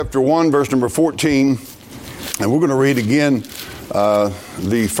Chapter 1, verse number 14, and we're going to read again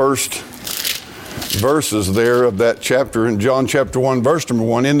the first verses there of that chapter in John chapter 1, verse number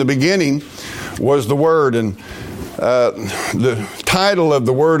 1. In the beginning was the Word, and the title of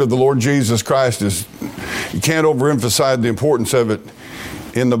the Word of the Lord Jesus Christ is, you can't overemphasize the importance of it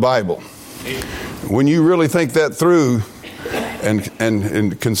in the Bible. When you really think that through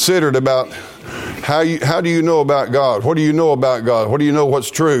and consider it about how do you know about God? What do you know about God? What do you know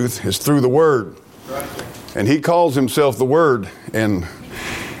what's truth? It's through the Word. And He calls Himself the Word. And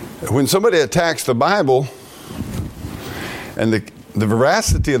when somebody attacks the Bible and the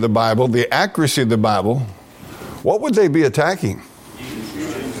veracity of the Bible, the accuracy of the Bible, what would they be attacking?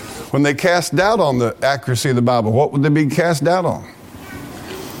 When they cast doubt on the accuracy of the Bible, what would they be cast doubt on?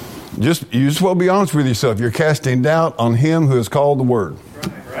 You just well be honest with yourself. You're casting doubt on Him who is called the Word.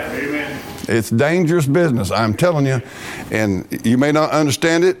 It's dangerous business, I'm telling you. And you may not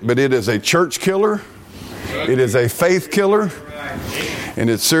understand it, but it is a church killer. It is a faith killer. And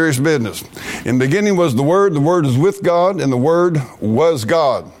it's serious business. In the beginning was the Word is with God, and the Word was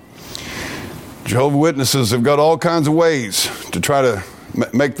God. Jehovah's Witnesses have got all kinds of ways to try to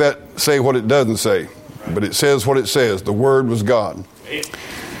make that say what it doesn't say. But it says what it says. The Word was God.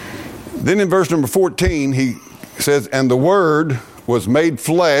 Then in verse number 14, he says, and the Word was made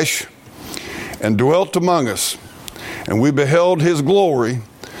flesh and dwelt among us, and we beheld His glory,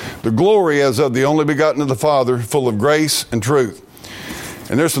 the glory as of the only begotten of the Father, full of grace and truth.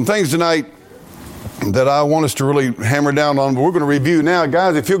 And there's some things tonight that I want us to really hammer down on, but we're going to review now.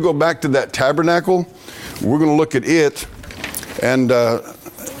 Guys, if you'll go back to that tabernacle, we're going to look at it and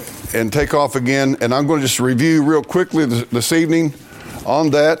take off again. And I'm going to just review real quickly this evening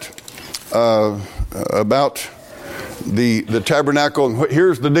on that, about the tabernacle. And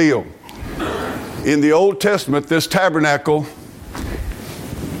here's the deal. In the Old Testament, this tabernacle,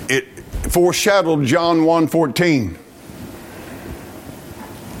 it foreshadowed John 1:14.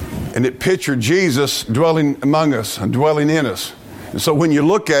 And it pictured Jesus dwelling among us and dwelling in us. And so when you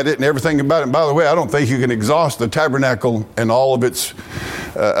look at it and everything about it, and by the way, I don't think you can exhaust the tabernacle and all of its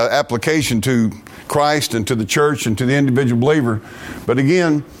application to Christ and to the church and to the individual believer. But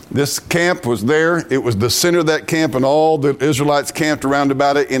again, this camp was there. It was the center of that camp, and all the Israelites camped around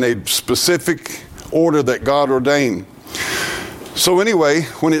about it in a specific order that God ordained. So anyway,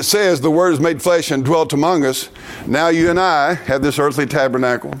 when it says the Word is made flesh and dwelt among us, now you and I have this earthly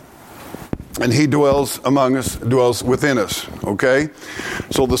tabernacle, and He dwells among us, dwells within us. Okay?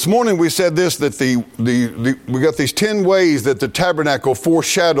 So this morning we said this, that we got these 10 ways that the tabernacle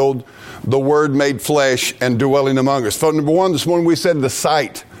foreshadowed the Word made flesh and dwelling among us. So number 1, this morning we said the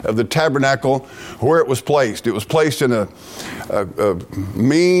site of the tabernacle, where it was placed. It was placed in a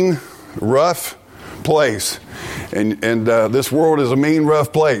mean, rough place. And this world is a mean,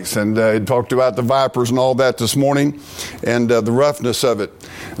 rough place. And it talked about the vipers and all that this morning, and the roughness of it.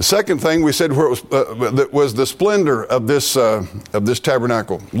 The second thing we said, where it was the splendor of this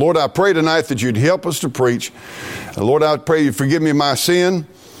tabernacle. Lord, I pray tonight that You'd help us to preach. Lord, I pray You forgive me my sin,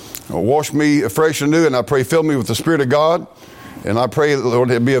 wash me afresh and anew, and I pray fill me with the Spirit of God. And I pray, Lord,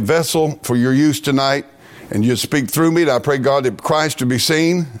 it'd be a vessel for Your use tonight, and You'd speak through me. And I pray, God, that Christ would be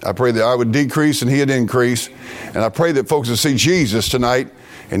seen. I pray that I would decrease and He'd increase. And I pray that folks would see Jesus tonight,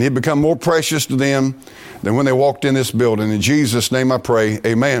 and He'd become more precious to them than when they walked in this building. In Jesus' name I pray,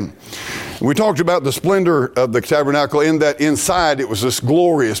 amen. And we talked about the splendor of the tabernacle, in that inside it was this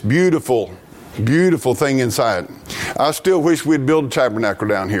glorious, beautiful, beautiful thing inside. I still wish we'd build a tabernacle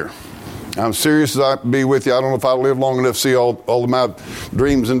down here. I'm serious as I be with you. I don't know if I'll live long enough to see all of my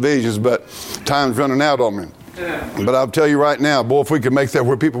dreams and visions, but time's running out on me. But I'll tell you right now, boy, if we could make that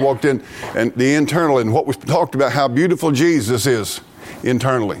where people walked in, and the internal, and what we talked about, how beautiful Jesus is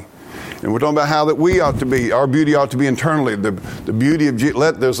internally. And we're talking about how that we ought to be, our beauty ought to be internally. The beauty of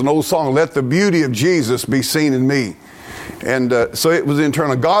there's an old song, let the beauty of Jesus be seen in me. And so it was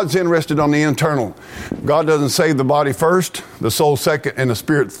internal. God's interested on the internal. God doesn't save the body first, the soul second, and the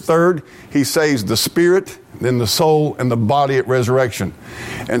spirit third. He saves the spirit, then the soul, and the body at resurrection.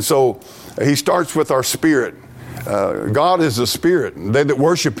 And so He starts with our spirit. God is a spirit. They that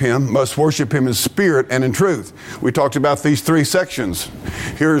worship Him must worship Him in spirit and in truth. We talked about these 3 sections.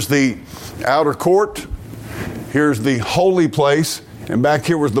 Here's the outer court. Here's the holy place. And back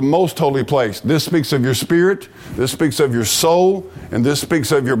here was the most holy place. This speaks of your spirit, this speaks of your soul, and this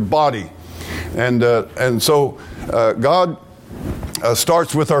speaks of your body. And so God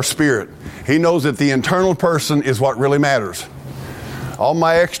starts with our spirit. He knows that the internal person is what really matters. All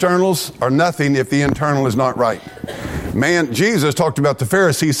my externals are nothing if the internal is not right. Man, Jesus talked about the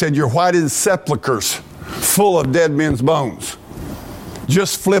Pharisees. He said, you're whited sepulchres full of dead men's bones.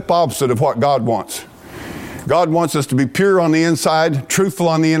 just flip opposite of what God wants. God wants us to be pure on the inside, truthful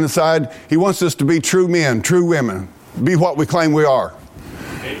on the inside. He wants us to be true men, true women, be what we claim we are,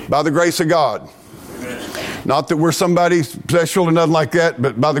 by the grace of God. Not that we're somebody special or nothing like that,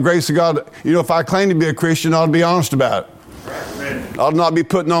 but by the grace of God, if I claim to be a Christian, I ought to be honest about it. I ought not be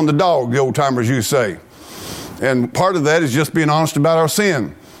putting on the dog, the old timers used to say. And part of that is just being honest about our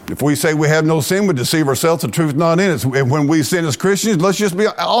sin. If we say we have no sin, we deceive ourselves, the truth is not in us. And when we sin as Christians, let's just be,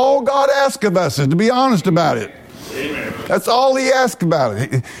 all God asks of us is to be honest about it. Amen. That's all he asks about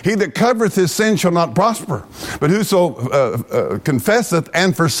it. He that covereth his sin shall not prosper, but whoso confesseth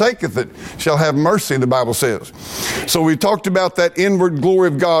and forsaketh it shall have mercy, the Bible says. So we talked about that inward glory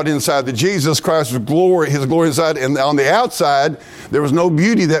of God inside, that Jesus Christ's glory, his glory inside, and on the outside, there was no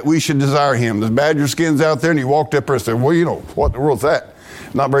beauty that we should desire him. There's badger skins out there, and he walked up there and said, well, what in the world's that?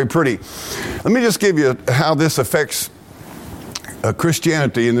 Not very pretty. Let me just give you how this affects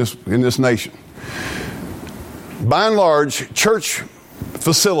Christianity in this nation. By and large, church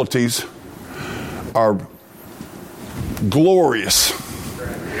facilities are glorious.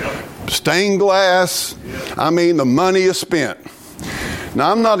 Stained glass. I mean, the money is spent.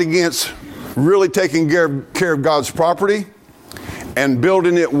 Now, I'm not against really taking care of God's property and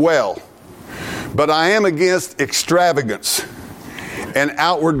building it well. But I am against extravagance and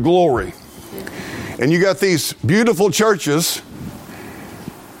outward glory. And you got these beautiful churches.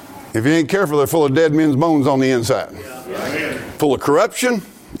 If you ain't careful, they're full of dead men's bones on the inside. Yeah. Full of corruption,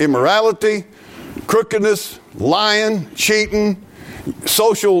 immorality, crookedness, lying, cheating,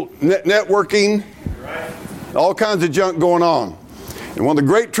 social networking, all kinds of junk going on. And one of the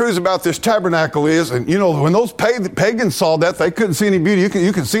great truths about this tabernacle is, and when those pagans saw that, they couldn't see any beauty.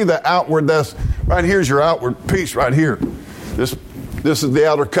 You can see the outward, that's right here's your outward piece right here. This is the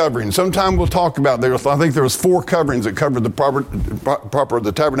outer covering. Sometime we'll talk about there. I think there was 4 coverings that covered the proper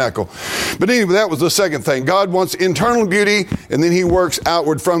the tabernacle. But anyway, that was the second thing. God wants internal beauty, and then he works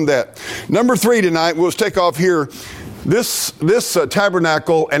outward from that. Number 3 tonight, we'll take off here. This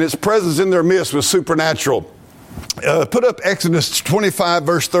tabernacle and its presence in their midst was supernatural. Put up Exodus 25,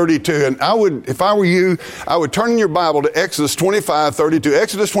 verse 32. And if I were you, I would turn in your Bible to Exodus 25, 32.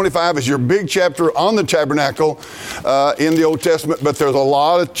 Exodus 25 is your big chapter on the tabernacle in the Old Testament, but there's a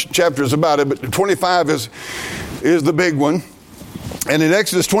lot of chapters about it. But 25 is the big one. And in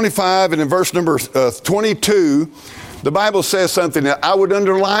Exodus 25 and in verse number 22, the Bible says something that I would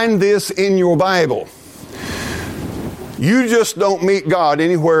underline this in your Bible. You just don't meet God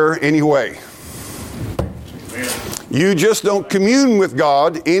anywhere, anyway. You just don't commune with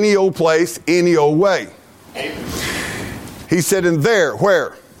God any old place, any old way. He said, "And there,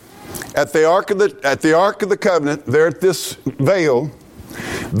 where? At the ark of the covenant, there at this veil,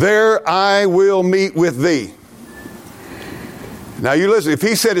 there I will meet with thee." Now you listen. If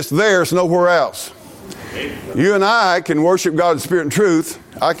he said it's there, it's nowhere else. You and I can worship God in spirit and truth.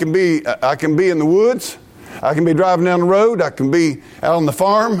 I can be in the woods. I can be driving down the road. I can be out on the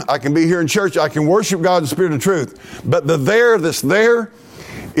farm. I can be here in church. I can worship God in spirit and truth. But this there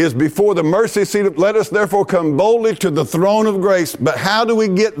is before the mercy seat. Let us therefore come boldly to the throne of grace. But how do we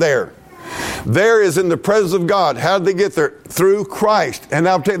get there? There is in the presence of God. How did they get there? Through Christ. And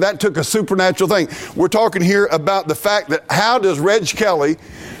I'll tell you, that took a supernatural thing. We're talking here about the fact that how does Reg Kelly,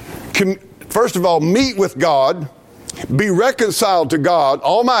 first of all, meet with God, be reconciled to God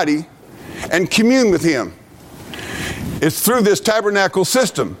Almighty, and commune with Him? It's through this tabernacle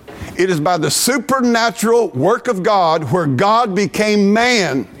system. It is by the supernatural work of God where God became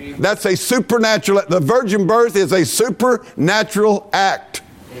man. That's a supernatural. The virgin birth is a supernatural act.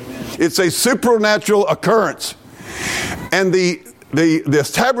 Amen. It's a supernatural occurrence. And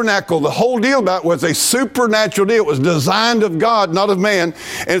this tabernacle, the whole deal about it was a supernatural deal. It was designed of God, not of man.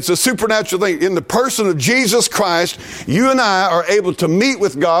 And it's a supernatural thing. In the person of Jesus Christ, you and I are able to meet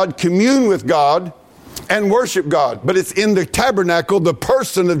with God, commune with God, and worship God. But it's in the tabernacle, the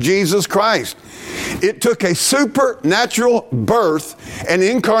person of Jesus Christ. It took a supernatural birth and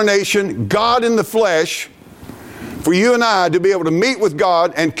incarnation, God in the flesh, for you and I to be able to meet with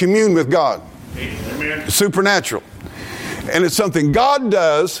God and commune with God. Amen. Supernatural. And it's something God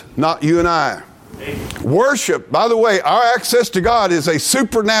does, not you and I. Amen. Worship, by the way, our access to God is a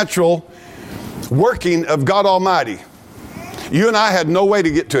supernatural working of God Almighty. You and I had no way to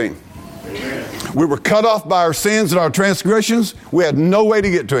get to Him. Amen. We were cut off by our sins and our transgressions. We had no way to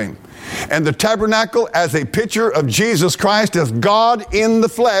get to Him. And the tabernacle, as a picture of Jesus Christ as God in the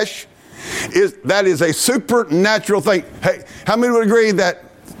flesh, that is a supernatural thing. Hey, how many would agree that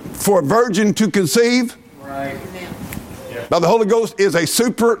for a virgin to conceive by the Holy Ghost is a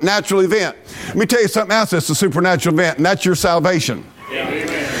supernatural event? Let me tell you something else that's a supernatural event, and that's your salvation.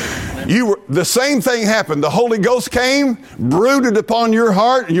 The same thing happened. The Holy Ghost came, brooded upon your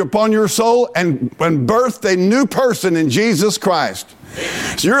heart and upon your soul, and birthed a new person in Jesus Christ.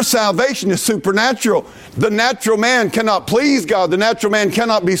 So your salvation is supernatural. The natural man cannot please God. The natural man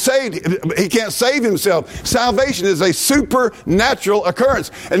cannot be saved. He can't save himself. Salvation is a supernatural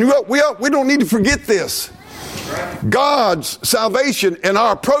occurrence. And we don't need to forget this. God's salvation and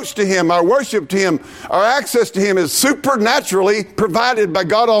our approach to Him, our worship to Him, our access to Him is supernaturally provided by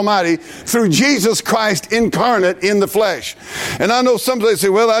God Almighty through Jesus Christ incarnate in the flesh. And I know somebody say,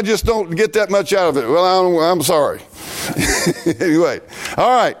 well, I just don't get that much out of it. Well, I'm sorry. Anyway,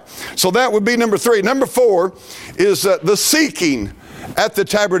 all right. So that would be number 3. Number 4 is the seeking at the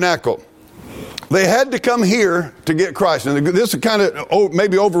tabernacle. They had to come here to get Christ. And this is kind of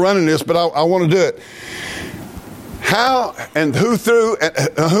maybe overrunning this, but I want to do it. How and whom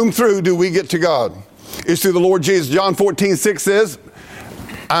through do we get to God? It's through the Lord Jesus. John 14:6 says,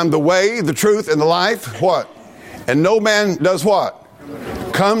 I'm the way, the truth, and the life. What? And no man does what?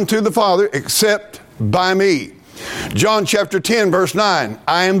 Come to the Father except by me. John chapter 10, verse 9.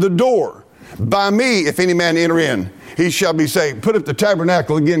 I am the door. By me, if any man enter in, he shall be saved. Put up the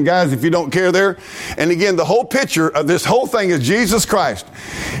tabernacle again, guys, if you don't care there. And again, the whole picture of this whole thing is Jesus Christ.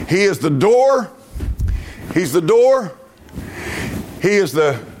 He is the door. He's the door. He is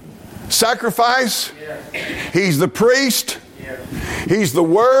the sacrifice. He's the priest. He's the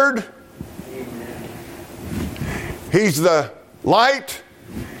word. He's the light.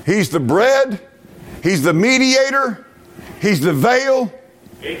 He's the bread. He's the mediator. He's the veil.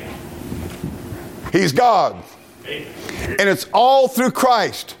 He's God. And it's all through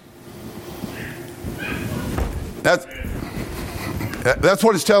Christ. That's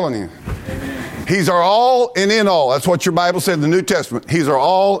what it's telling you. He's our all and in all. That's what your Bible said in the New Testament. He's our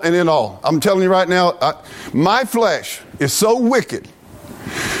all and in all. I'm telling you right now, my flesh is so wicked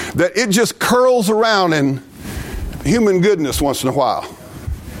that it just curls around in human goodness once in a while.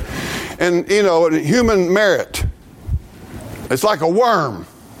 And, human merit. It's like a worm.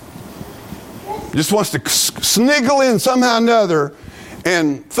 Just wants to sniggle in somehow or another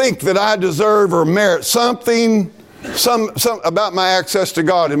and think that I deserve or merit something some about my access to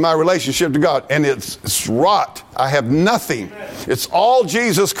God and my relationship to God. And it's rot. I have nothing. It's all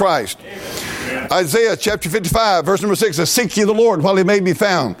Jesus Christ. Isaiah chapter 55, verse number 6 says, seek ye the Lord while He may be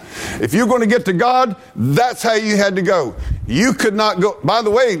found. If you're going to get to God, that's how you had to go. You could not go. By the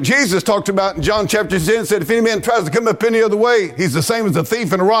way, Jesus talked about in John chapter 10, said, if any man tries to come up any other way, he's the same as a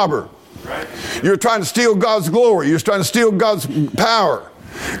thief and a robber. Right. You're trying to steal God's glory. You're trying to steal God's power.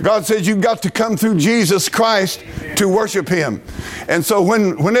 God says you've got to come through Jesus Christ to worship Him. And so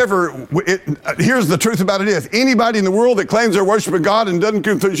here's the truth about it is, anybody in the world that claims they're worshiping God and doesn't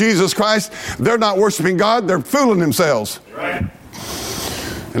come through Jesus Christ, they're not worshiping God, they're fooling themselves. Right.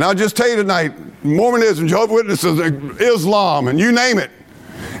 And I'll just tell you tonight, Mormonism, Jehovah's Witnesses, Islam, and you name it.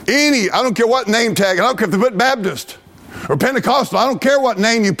 I don't care what name tag, I don't care if they put Baptist or Pentecostal, I don't care what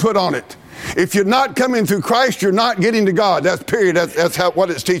name you put on it. If you're not coming through Christ, you're not getting to God. That's period. That's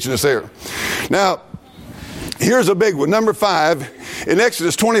what it's teaching us there. Now, here's a big one. Number 5, in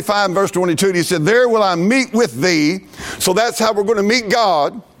Exodus 25 verse 22, He said, there will I meet with thee. So that's how we're going to meet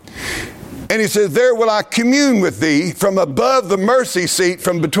God. And He says, there will I commune with thee from above the mercy seat,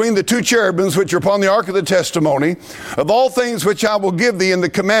 from between the 2 cherubims which are upon the ark of the testimony, of all things which I will give thee in the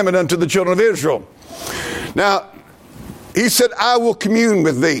commandment unto the children of Israel. Now, He said, I will commune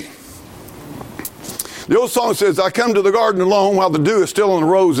with thee. The old song says, I come to the garden alone while the dew is still on the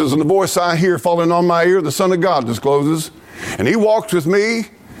roses, and the voice I hear falling on my ear, the Son of God discloses. And He walks with me,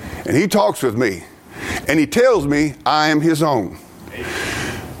 and He talks with me, and He tells me I am His own.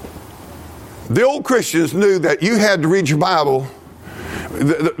 The old Christians knew that you had to read your Bible.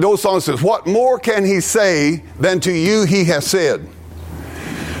 The old song says, what more can He say than to you He has said?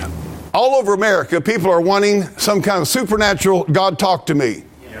 All over America, people are wanting some kind of supernatural God talk to me.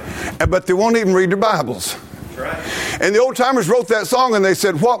 But they won't even read their Bibles. Right. And the old timers wrote that song and they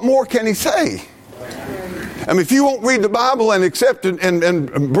said, what more can He say? I mean, if you won't read the Bible and accept it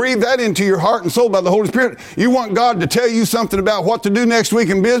and breathe that into your heart and soul by the Holy Spirit, you want God to tell you something about what to do next week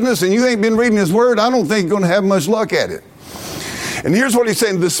in business and you ain't been reading His Word, I don't think you're going to have much luck at it. And here's what He's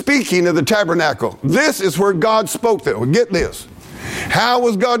saying, the speaking of the tabernacle. This is where God spoke to them. Get this. How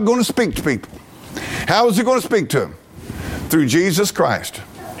was God going to speak to people? How was He going to speak to them? Through Jesus Christ.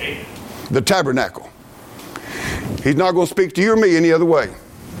 The tabernacle. He's not going to speak to you or me any other way.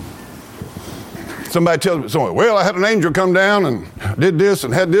 Somebody tells me, well, I had an angel come down and did this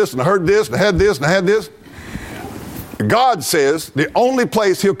and had this and I heard this and I had this and I had this. God says the only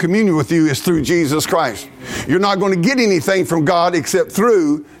place he'll commune with you is through Jesus Christ. You're not going to get anything from God except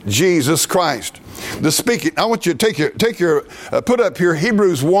through Jesus Christ. The speaking, I want you to put up here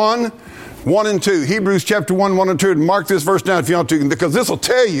Hebrews 1 and 2. Hebrews chapter 1 and 2. And mark this verse down if you want to, because this will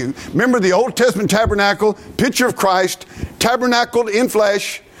tell you. Remember the Old Testament tabernacle, picture of Christ, tabernacled in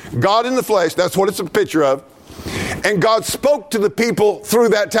flesh, God in the flesh. That's what it's a picture of. And God spoke to the people through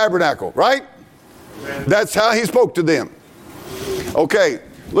that tabernacle, right? That's how he spoke to them. Okay,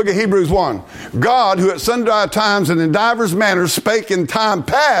 look at Hebrews 1. God, who at sundry times and in divers manners spake in time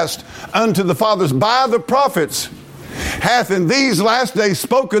past unto the fathers by the prophets, hath in these last days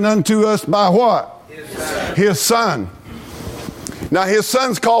spoken unto us by what? His Son. Now his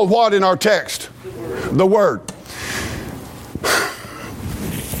Son's called what in our text? The Word.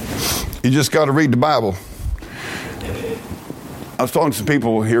 You just got to read the Bible. I was talking to some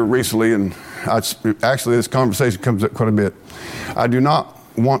people here recently, and actually this conversation comes up quite a bit. I do not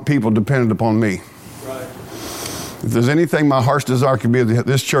want people dependent upon me. Right. If there's anything my heart's desire could be,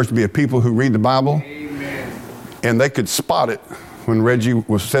 this church to be a people who read the Bible. Amen. And they could spot it when Reggie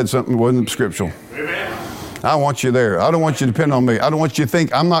said something that wasn't scriptural. Amen. I want you there. I don't want you to depend on me. I don't want you to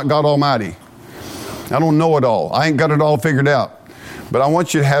think I'm not God Almighty. I don't know it all. I ain't got it all figured out. But I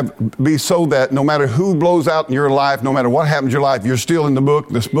want you to be so that no matter who blows out in your life, no matter what happens in your life, you're still in the book.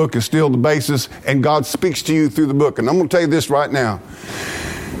 This book is still the basis, and God speaks to you through the book. And I'm going to tell you this right now.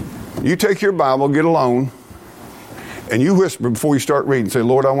 You take your Bible, get alone, and you whisper before you start reading. Say,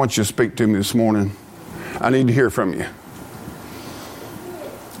 Lord, I want you to speak to me this morning. I need to hear from you.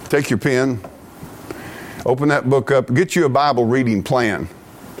 Take your pen, open that book up, get you a Bible reading plan.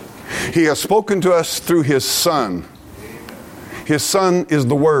 He has spoken to us through His Son. His Son is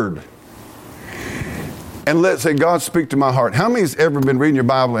the Word. And let's say, God, speak to my heart. How many has ever been reading your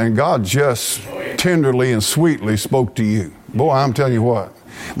Bible and God just tenderly and sweetly spoke to you? Boy, I'm telling you what.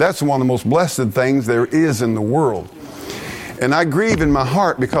 That's one of the most blessed things there is in the world. And I grieve in my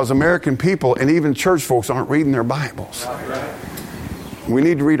heart because American people and even church folks aren't reading their Bibles. We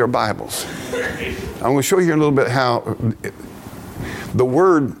need to read our Bibles. I'm going to show you a little bit how the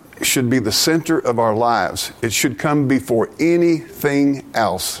Word should be the center of our lives. It should come before anything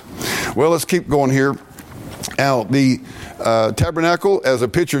else. Well, let's keep going here. Now, the tabernacle, as a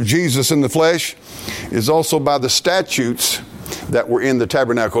picture of Jesus in the flesh, is also by the statutes that were in the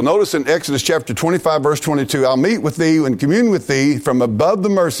tabernacle. Notice in Exodus chapter 25, verse 22, I'll meet with thee and commune with thee from above the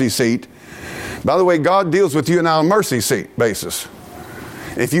mercy seat. By the way, God deals with you and I on a mercy seat basis.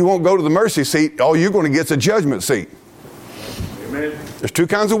 If you won't go to the mercy seat, all you're going to get is a judgment seat. Amen. There's two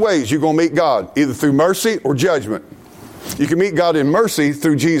kinds of ways you're going to meet God, either through mercy or judgment. You can meet God in mercy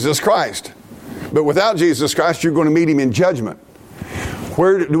through Jesus Christ. But without Jesus Christ, you're going to meet Him in judgment.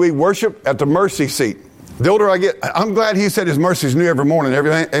 Where do we worship? At the mercy seat. The older I get, I'm glad He said His mercy is new every morning.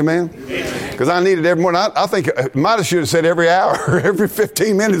 Amen? Because I need it every morning. I think I might have should have said every hour, every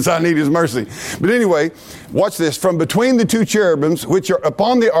 15 minutes I need His mercy. But anyway, watch this. From between the two cherubims, which are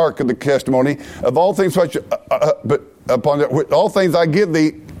upon the ark of the testimony, of all things which, but upon all things I give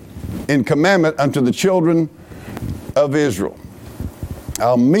thee in commandment unto the children of Israel.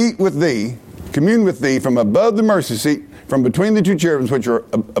 I'll meet with thee, commune with thee from above the mercy seat, from between the two cherubims which are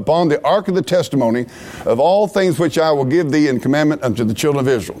upon the ark of the testimony, of all things which I will give thee in commandment unto the children of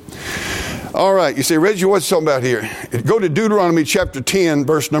Israel. All right, you say, Reggie, what's talking about here? Go to Deuteronomy chapter 10,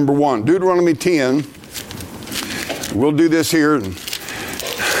 verse number 1. Deuteronomy 10. We'll do this here.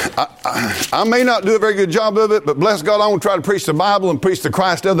 I may not do a very good job of it, but bless God, I want to try to preach the Bible and preach the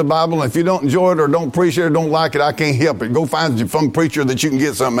Christ of the Bible. And if you don't enjoy it or don't appreciate it or don't like it, I can't help it. Go find some preacher that you can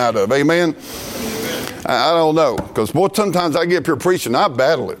get something out of. Amen? I don't know. Because, boy, sometimes I get up here preaching, I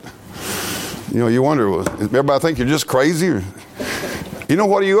battle it. You know, you wonder, well, everybody think you're just crazy? Or, you know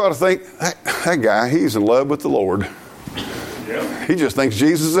what you ought to think? That guy, he's in love with the Lord. Yep. He just thinks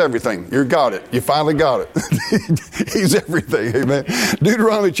Jesus is everything. You got it. You finally got it. He's everything. Amen.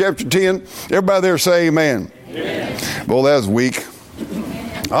 Deuteronomy chapter 10. Everybody there say amen. Amen. Well, that's weak.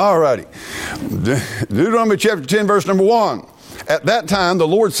 All righty. Deuteronomy chapter 10, verse number 1. At that time, the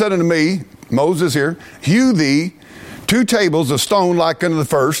Lord said unto me, Moses here, hew thee 2 tables of stone like unto the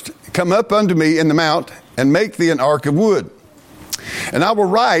first. Come up unto me in the mount, and make thee an ark of wood. And I will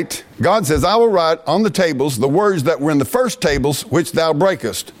write, God says, I will write on the tables the words that were in the first tables which thou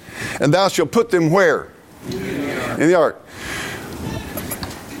breakest. And thou shalt put them where? In the ark.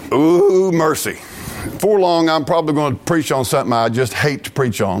 Ooh, mercy. Before long, I'm probably going to preach on something I just hate to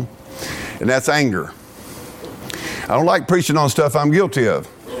preach on. And that's anger. I don't like preaching on stuff I'm guilty of.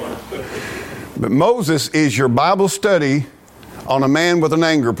 But Moses is your Bible study on a man with an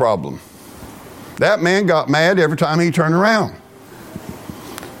anger problem. That man got mad every time he turned around.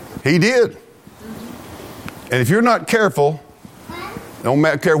 He did. And if you're not careful,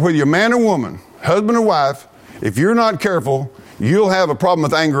 don't care whether you're man or woman, husband or wife, if you're not careful, you'll have a problem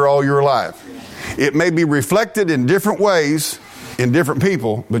with anger all your life. It may be reflected in different ways in different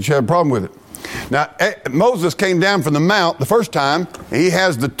people, but you have a problem with it. Now, Moses came down from the mount the first time. He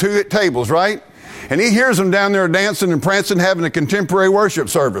has the two tables, right? And he hears them down there dancing and prancing, having a contemporary worship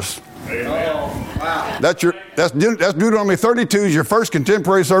service. Wow. That's Deuteronomy 32 is your first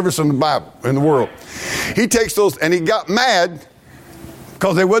contemporary service in the Bible, in the world. He takes those, and he got mad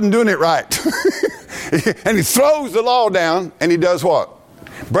because they wasn't doing it right. And he throws the law down, and he does what?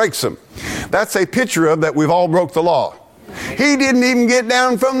 Breaks them. That's a picture of that we've all broke the law. He didn't even get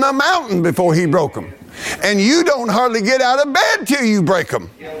down from the mountain before he broke them. And you don't hardly get out of bed till you break them.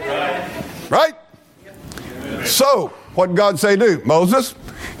 Right? So, what did God say do? Moses,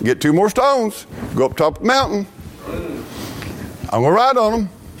 get 2 more stones, go up top of the mountain. I'm going to ride on them.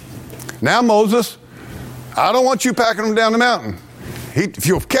 Now, Moses, I don't want you packing them down the mountain. If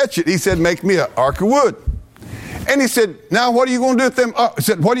you'll catch it, he said, make me an ark of wood. And he said, now what are you going to do with them? He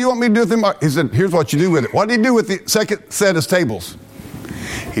said, what do you want me to do with them? He said, here's what you do with it. What did he do with the second set of tables?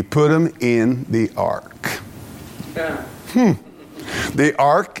 He put them in the ark. The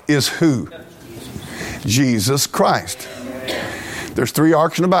ark is who? Jesus Christ. There's 3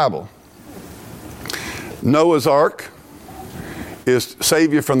 arks in the Bible. Noah's ark is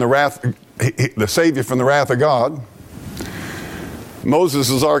save you from the wrath, the Savior from the wrath of God.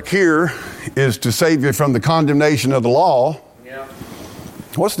 Moses' ark here is to save you from the condemnation of the law. Yeah.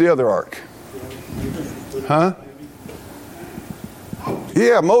 What's the other ark? Huh?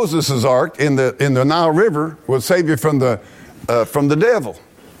 Yeah, Moses' ark in the Nile River will save you from the devil.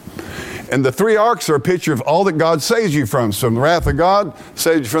 And the 3 arks are a picture of all that God saves you from. So the wrath of God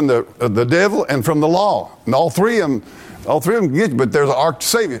saves you from the devil and from the law. And all three of them get you, but there's an ark to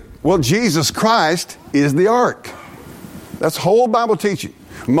save you. Well, Jesus Christ is the ark. That's whole Bible teaching.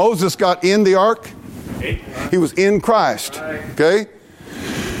 Moses got in the ark. He was in Christ. Okay?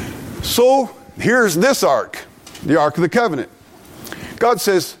 So here's this ark, the Ark of the Covenant. God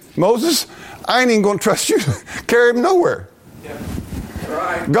says, Moses, I ain't even going to trust you to carry him nowhere.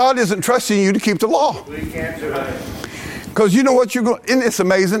 God isn't trusting you to keep the law. Because you know what you're going to, isn't this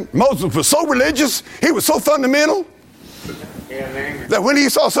amazing? Moses was so religious, he was so fundamental, that when he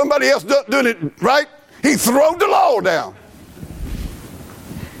saw somebody else doing it right, he threw the law down.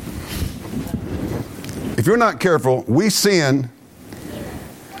 If you're not careful, we sin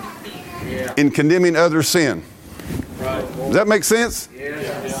in condemning others' sin. Does that make sense?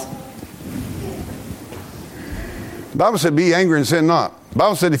 Yes. The Bible said, be angry and sin not. The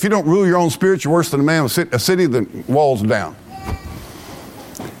Bible said, if you don't rule your own spirit, you're worse than a man with a city that walls down.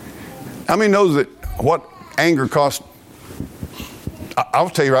 How many knows that what anger costs? I'll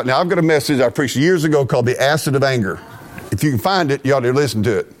tell you right now, I've got a message I preached years ago called The Acid of Anger. If you can find it, you ought to listen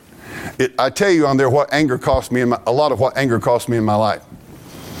to it. I tell you on there what anger cost me, a lot of what anger cost me in my life.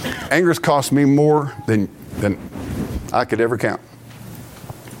 Anger's cost me more than I could ever count.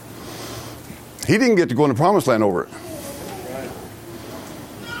 He didn't get to go in the promised land over it.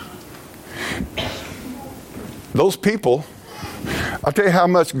 Those people, I'll tell you how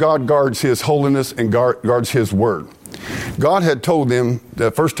much God guards his holiness and guards his word. God had told them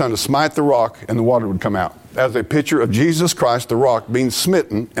the first time to smite the rock and the water would come out. As a picture of Jesus Christ, the rock being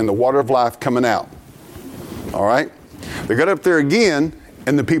smitten and the water of life coming out. All right? They got up there again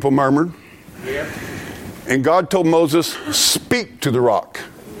and the people murmured. Yep. And God told Moses, speak to the rock.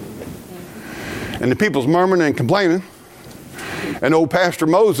 And the people's murmuring and complaining. And old Pastor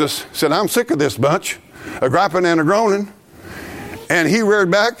Moses said, I'm sick of this bunch, a griping and a groaning. And he reared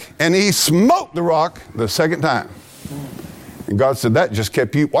back and he smote the rock the second time. And God said, that just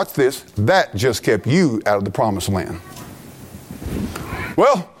kept you, watch this, that just kept you out of the promised land.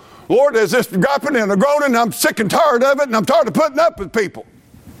 Well, Lord, there's this griping and a groaning, and I'm sick and tired of it, and I'm tired of putting up with people.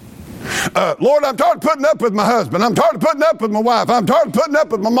 Lord, I'm tired of putting up with my husband. I'm tired of putting up with my wife. I'm tired of putting up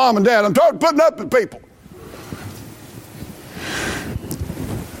with my mom and dad. I'm tired of putting up with people.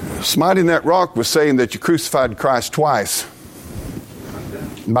 Smiting that rock was saying that you crucified Christ twice.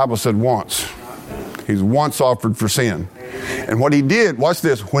 The Bible said once. He's once offered for sin. And what he did, watch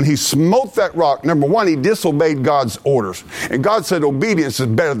this, when he smote that rock, number one, he disobeyed God's orders. And God said obedience is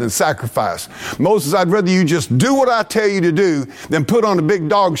better than sacrifice. Moses, I'd rather you just do what I tell you to do than put on a big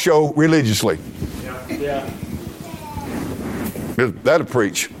dog show religiously. Yeah. That'll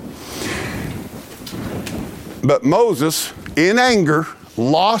preach. But Moses, in anger,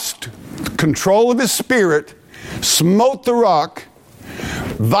 lost control of his spirit, smote the rock.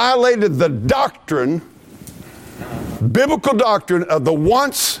 violated the doctrine, biblical doctrine of the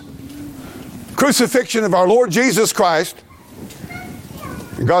once crucifixion of our Lord Jesus Christ,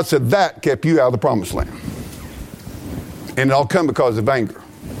 and God said that kept you out of the promised land. And it all come because of anger.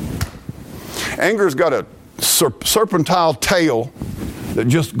 Anger's got a serpentine tail that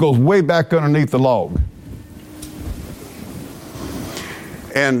just goes way back underneath the log.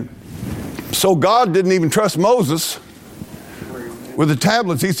 And so God didn't even trust Moses with the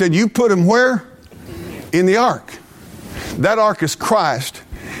tablets. He said, you put them where? In the ark. That ark is Christ.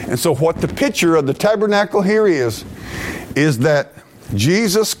 And so what the picture of the tabernacle here is that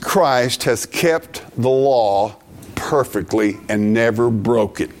Jesus Christ has kept the law perfectly and never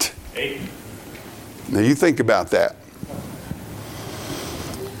broke it. Now you think about that.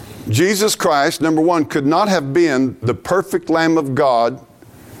 Jesus Christ, number one, could not have been the perfect Lamb of God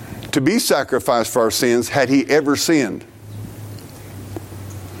to be sacrificed for our sins had he ever sinned.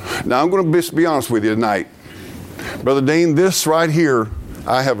 Now I'm going to just be honest with you tonight. Brother Dean, this right here,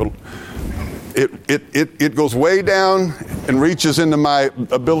 it goes way down and reaches into my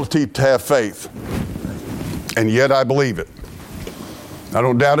ability to have faith. And yet I believe it. I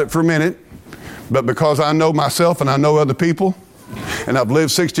don't doubt it for a minute. But because I know myself and I know other people, and I've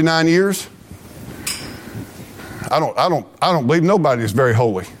lived 69 years, I don't believe nobody is very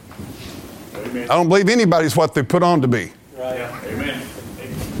holy. Amen. I don't believe anybody's what they put on to be. Right. Yeah. Amen.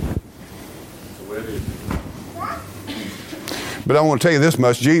 But I want to tell you this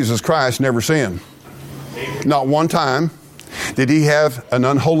much: Jesus Christ never sinned. Amen. Not one time did he have an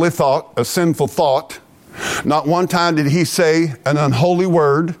unholy thought, a sinful thought. Not one time did he say an unholy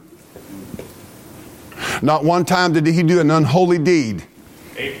word. Not one time did he do an unholy deed.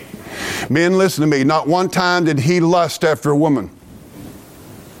 Amen. Men, listen to me. Not one time did he lust after a woman.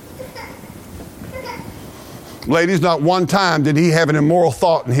 Ladies, not one time did he have an immoral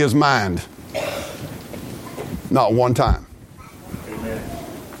thought in his mind. Not one time. Amen.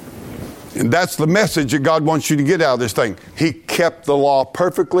 And that's the message that God wants you to get out of this thing. He kept the law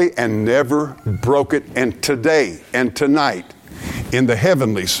perfectly and never broke it. And today and tonight, in the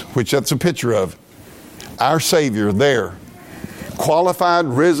heavenlies, which that's a picture of, our Savior there, qualified,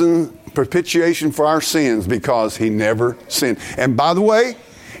 risen, propitiation for our sins because he never sinned. And by the way,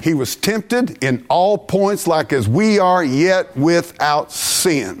 he was tempted in all points like as we are, yet without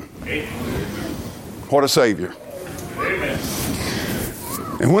sin. Amen. What a Savior. Amen.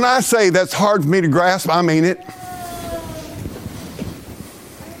 And when I say that's hard for me to grasp, I mean it.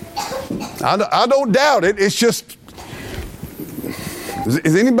 I don't doubt it. It's just,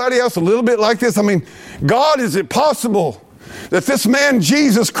 is anybody else a little bit like this? I mean, God, is it possible that this man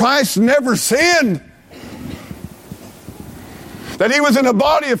Jesus Christ never sinned? That he was in a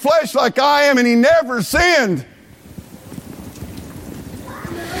body of flesh like I am and he never sinned.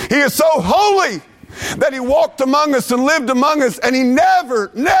 He is so holy that he walked among us and lived among us and he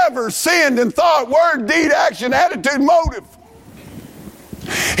never sinned in thought, word, deed, action, attitude, motive.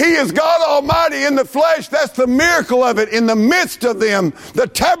 He is God Almighty in the flesh. That's the miracle of it. In the midst of them, the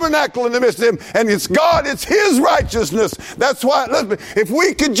tabernacle in the midst of them, and it's God, it's his righteousness. That's why, listen, if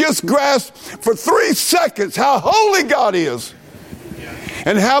we could just grasp for 3 seconds how holy God is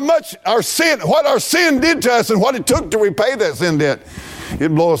and how much our sin, what our sin did to us and what it took to repay that sin debt,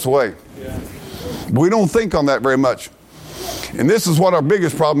 it'd blow us away. But we don't think on that very much. And this is what our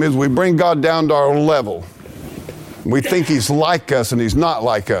biggest problem is. We bring God down to our level. We think he's like us and he's not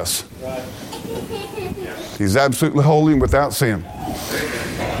like us. He's absolutely holy and without sin.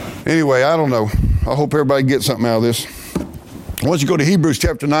 Anyway, I don't know. I hope everybody gets something out of this. Once you go to Hebrews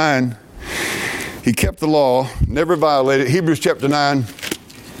chapter 9, he kept the law, never violated it. Hebrews chapter 9.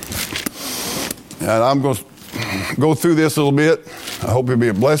 And I'm going to go through this a little bit. I hope it'll be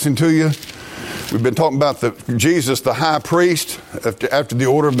a blessing to you. We've been talking about Jesus, the high priest, after the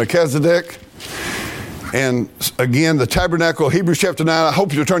order of Melchizedek. And again, the tabernacle, Hebrews chapter 9. I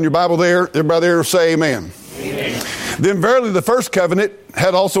hope you'll turn your Bible there. Everybody there say amen. Amen. Then verily the first covenant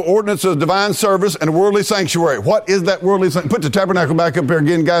had also ordinances of divine service and a worldly sanctuary. What is that worldly sanctuary? Put the tabernacle back up here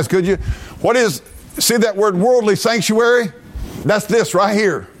again, guys, could you? See that word worldly sanctuary? That's this right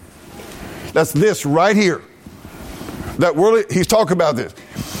here. That's this right here. That worldly, he's talking about this.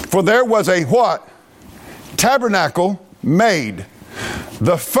 For there was a what? Tabernacle made.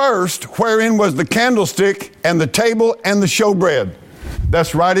 The first, wherein was the candlestick and the table and the showbread.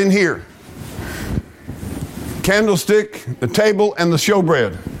 That's right in here. Candlestick, the table, and the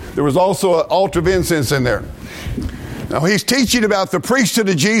showbread. There was also an altar of incense in there. Now he's teaching about the priesthood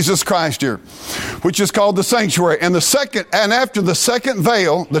of Jesus Christ here, which is called the sanctuary. And after the second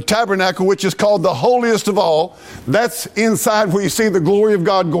veil, the tabernacle, which is called the holiest of all, that's inside where you see the glory of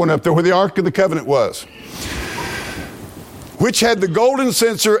God going up there, where the Ark of the Covenant was, which had the golden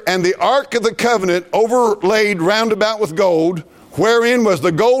censer and the Ark of the Covenant overlaid round about with gold, wherein was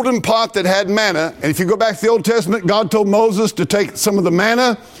the golden pot that had manna. And if you go back to the Old Testament, God told Moses to take some of the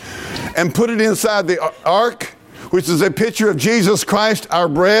manna and put it inside the ark, which is a picture of Jesus Christ, our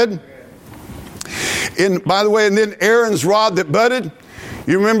bread. By the way, and then Aaron's rod that budded.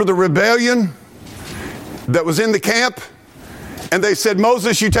 You remember the rebellion that was in the camp? And they said,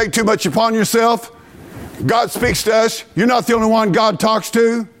 Moses, you take too much upon yourself. God speaks to us. You're not the only one God talks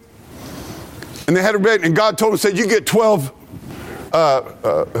to. And they had a rebellion, and God told them, said, you get 12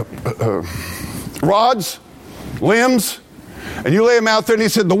 rods, limbs, and you lay them out there. And he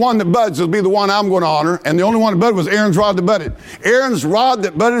said, the one that buds will be the one I'm going to honor. And the only one that budded was Aaron's rod that budded. Aaron's rod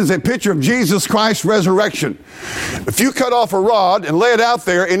that budded is a picture of Jesus Christ's resurrection. If you cut off a rod and lay it out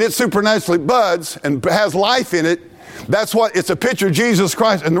there and it supernaturally buds and has life in it, that's what, it's a picture of Jesus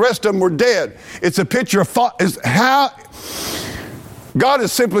Christ. And the rest of them were dead. It's a picture of how God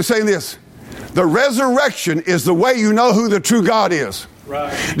is simply saying this. The resurrection is the way you know who the true God is.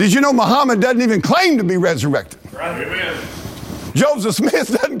 Right. Did you know Muhammad doesn't even claim to be resurrected? Right. Amen. Joseph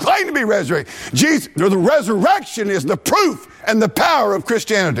Smith doesn't claim to be resurrected. The resurrection is the proof and the power of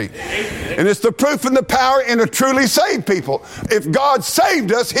Christianity. Amen. And it's the proof and the power in a truly saved people. If God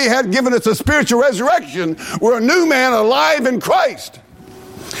saved us, He had given us a spiritual resurrection. We're a new man alive in Christ.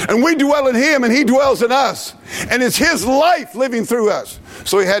 And we dwell in Him and He dwells in us. And it's His life living through us.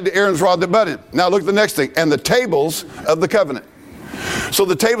 So He had the Aaron's rod that budded. Now look at the next thing. And the tables of the covenant. So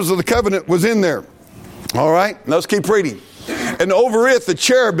the tables of the covenant was in there. All right, let's keep reading. And over it the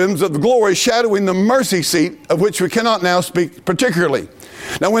cherubims of the glory shadowing the mercy seat, of which we cannot now speak particularly.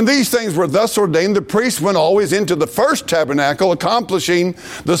 Now when these things were thus ordained, the priest went always into the first tabernacle, accomplishing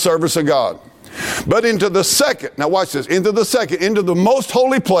the service of God. But into the second, now watch this, into the most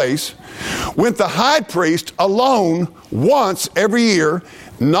holy place, went the high priest alone once every year,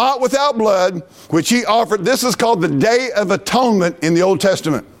 not without blood, which he offered. This is called the Day of Atonement in the Old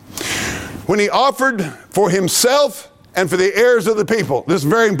Testament. When he offered for himself and for the heirs of the people. This is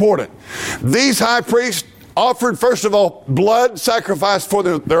very important. These high priests offered, first of all, blood sacrifice for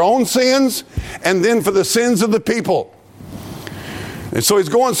their own sins, and then for the sins of the people. And so he's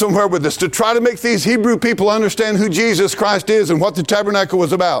going somewhere with this to try to make these Hebrew people understand who Jesus Christ is and what the tabernacle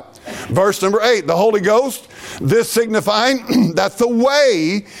was about. Verse number 8, the Holy Ghost, this signifying that the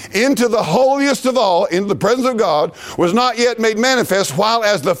way into the holiest of all, into the presence of God, was not yet made manifest, while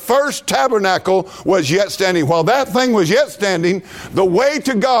as the first tabernacle was yet standing. While that thing was yet standing, the way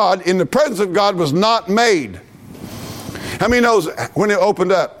to God in the presence of God was not made. How many knows when it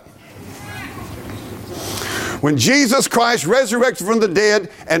opened up? When Jesus Christ resurrected from the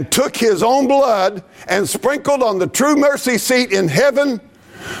dead and took His own blood and sprinkled on the true mercy seat in heaven,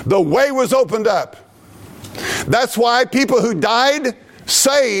 the way was opened up. That's why people who died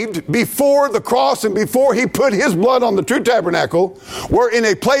saved before the cross and before He put His blood on the true tabernacle were in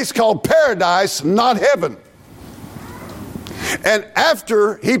a place called paradise, not heaven. And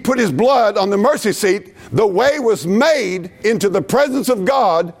after He put His blood on the mercy seat, the way was made into the presence of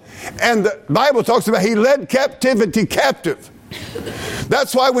God. And the Bible talks about He led captivity captive.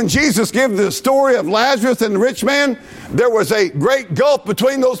 That's why when Jesus gave the story of Lazarus and the rich man, there was a great gulf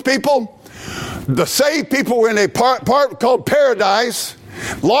between those people. The saved people were in a part called paradise.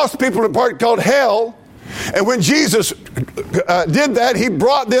 Lost people in a part called hell. And when Jesus did that, He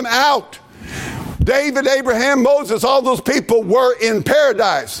brought them out. David, Abraham, Moses, all those people were in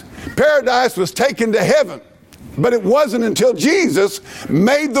paradise. Paradise was taken to heaven. But it wasn't until Jesus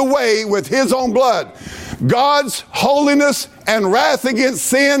made the way with His own blood. God's holiness and wrath against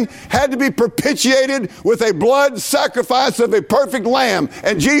sin had to be propitiated with a blood sacrifice of a perfect lamb.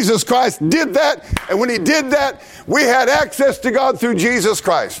 And Jesus Christ did that. And when He did that, we had access to God through Jesus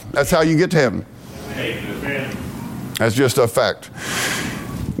Christ. That's how you get to heaven. Amen. That's just a fact.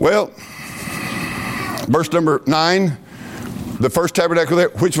 Well, verse number 9. The first tabernacle there,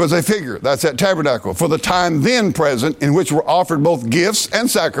 which was a figure. That's that tabernacle. For the time then present, in which were offered both gifts and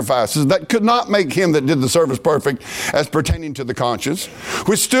sacrifices that could not make him that did the service perfect as pertaining to the conscience,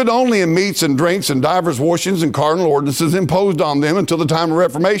 which stood only in meats and drinks and divers washings and cardinal ordinances imposed on them until the time of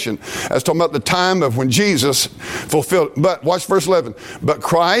Reformation. That's talking about the time of when Jesus fulfilled. But watch verse 11. But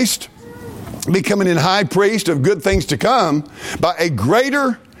Christ, becoming an high priest of good things to come, by a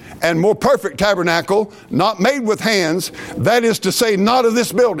greater and more perfect tabernacle, not made with hands, that is to say, not of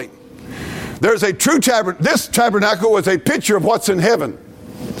this building. There's a true tabernacle. This tabernacle was a picture of what's in heaven.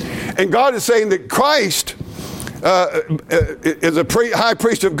 And God is saying that Christ is a high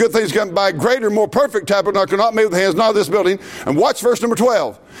priest of good things come by greater, more perfect tabernacle, not made with hands, not of this building. And watch verse number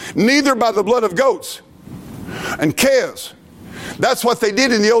 12. Neither by the blood of goats and calves. That's what they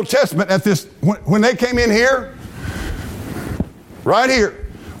did in the Old Testament at this, when they came in here, right here.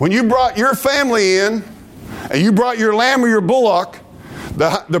 When you brought your family in, and you brought your lamb or your bullock,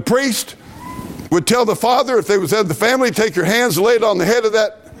 the priest would tell the father, if they was head of the family, take your hands and lay it on the head of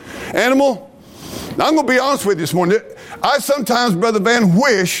that animal. Now, I'm going to be honest with you this morning. I sometimes, Brother Van,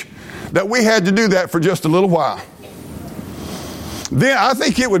 wish that we had to do that for just a little while. Then I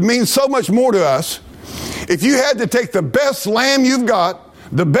think it would mean so much more to us if you had to take the best lamb you've got,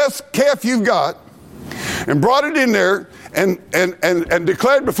 the best calf you've got, and brought it in there and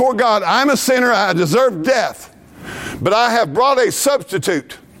declared before God, I'm a sinner, I deserve death, but I have brought a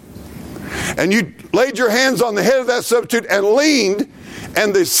substitute. And you laid your hands on the head of that substitute and leaned,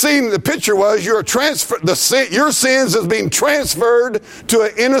 and the picture was your sins is being transferred to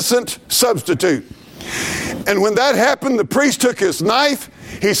an innocent substitute. And when that happened, the priest took his knife,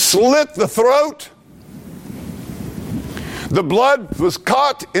 he slit the throat. The blood was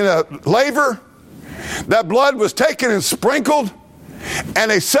caught in a laver. That blood was taken and sprinkled,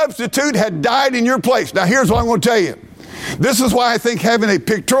 and a substitute had died in your place. Now here's what I'm going to tell you. This is why I think having a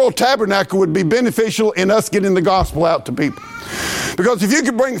pictorial tabernacle would be beneficial in us getting the gospel out to people. Because if you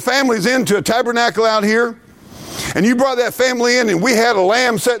could bring families into a tabernacle out here, and you brought that family in, and we had a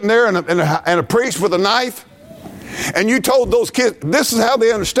lamb sitting there and a priest with a knife, and you told those kids, this is how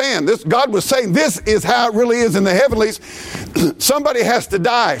they understand this. God was saying, this is how it really is in the heavenlies. Somebody has to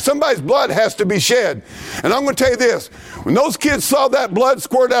die. Somebody's blood has to be shed. And I'm going to tell you this. When those kids saw that blood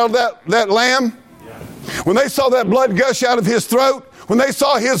squirt out of that lamb, when they saw that blood gush out of his throat, when they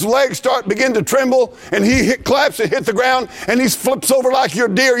saw his legs begin to tremble, and he claps and hit the ground, and he flips over like your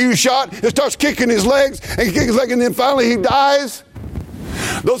deer you shot, and starts kicking his legs, and he kicks his legs, and then finally he dies.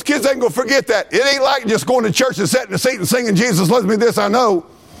 Those kids ain't going to forget that. It ain't like just going to church and sitting in a seat and singing, Jesus loves me, this I know.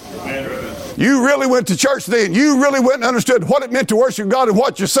 You really went to church then. You really went and understood what it meant to worship God and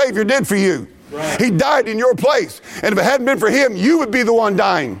what your Savior did for you. Right. He died in your place. And if it hadn't been for him, you would be the one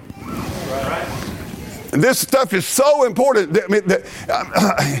dying. Right. And this stuff is so important.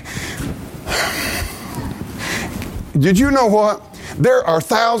 Did you know what? There are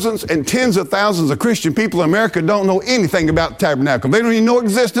thousands and tens of thousands of Christian people in America don't know anything about the tabernacle. They don't even know it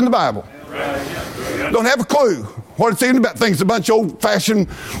exists in the Bible. Don't have a clue what it's even about. Think it's a bunch of old-fashioned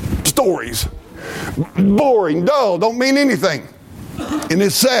stories. Boring, dull, don't mean anything. And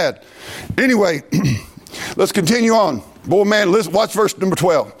it's sad. Anyway, let's continue on. Boy, man, listen, watch verse number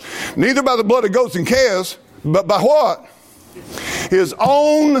 12. Neither by the blood of goats and calves, but by what? His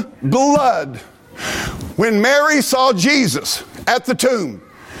own blood. When Mary saw Jesus at the tomb,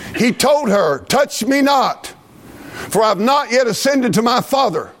 he told her, touch me not, for I have not yet ascended to my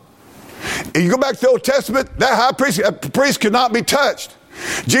Father. And you go back to the Old Testament, that priest could not be touched.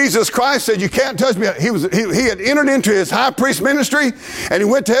 Jesus Christ said, you can't touch me. He had entered into his high priest ministry, and he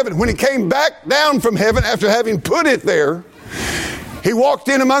went to heaven. When he came back down from heaven after having put it there, he walked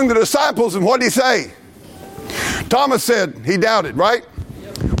in among the disciples, and what did he say? Thomas said, he doubted, right?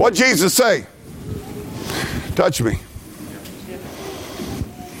 What did Jesus say? Touch me.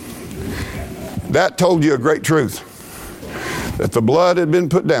 That told you a great truth. That the blood had been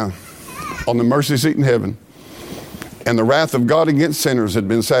put down on the mercy seat in heaven, and the wrath of God against sinners had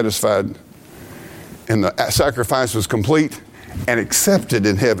been satisfied, and the sacrifice was complete and accepted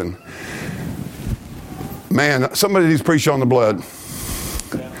in heaven. Man, somebody needs to preach on the blood.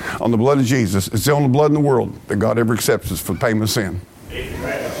 On the blood of Jesus. It's the only blood in the world that God ever accepts us for the payment of sin.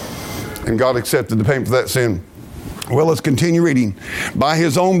 And God accepted the payment for that sin. Well, let's continue reading. By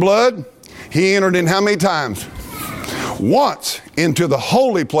his own blood, he entered in how many times? Once into the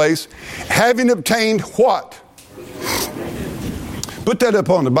holy place, having obtained what? Put that up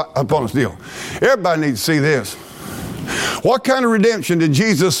on the deal. Everybody needs to see this. What kind of redemption did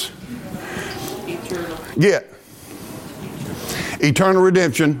Jesus get? Eternal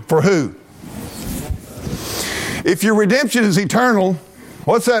redemption for who? If your redemption is eternal,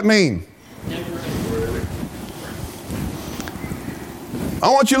 what's that mean? I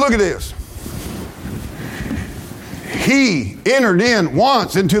want you to look at this. He entered in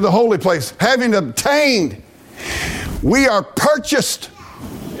once into the holy place, having obtained. We are purchased.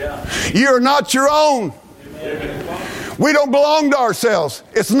 You are not your own. We don't belong to ourselves.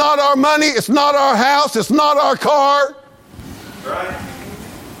 It's not our money. It's not our house. It's not our car. Right.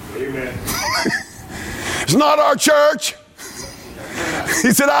 Amen. It's not our church.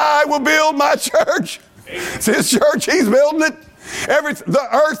 He said, I will build my church. It's his church. He's building it. The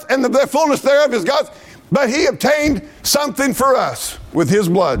earth and the fullness thereof is God's. But he obtained something for us with his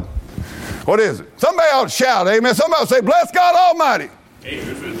blood. What is it? Somebody ought to shout, amen. Somebody ought to say, bless God Almighty.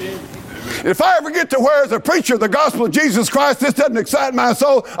 Amen. If I ever get to where as a preacher of the gospel of Jesus Christ, this doesn't excite my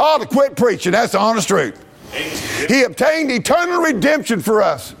soul, I ought to quit preaching. That's the honest truth. Amen. He obtained eternal redemption for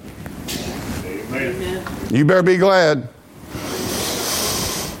us. Amen. You better be glad.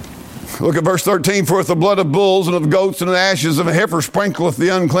 Look at verse 13. For if the blood of bulls and of goats and the ashes of a heifer sprinkleth the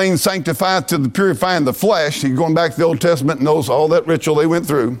unclean, sanctifieth to the purifying the flesh. He's going back to the Old Testament and knows all that ritual they went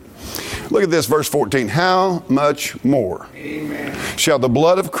through. Look at this, verse 14. How much more Amen. Shall the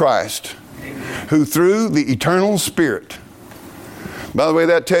blood of Christ, Amen. Who through the eternal Spirit, by the way,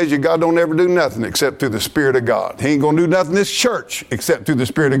 that tells you God don't ever do nothing except through the Spirit of God. He ain't going to do nothing in this church except through the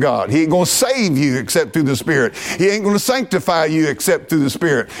Spirit of God. He ain't going to save you except through the Spirit. He ain't going to sanctify you except through the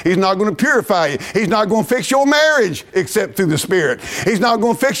Spirit. He's not going to purify you. He's not going to fix your marriage except through the Spirit. He's not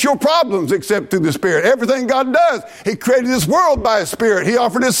going to fix your problems except through the Spirit. Everything God does, He created this world by His Spirit. He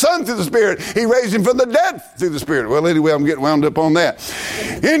offered His Son through the Spirit. He raised Him from the dead through the Spirit. Well, anyway, I'm getting wound up on that.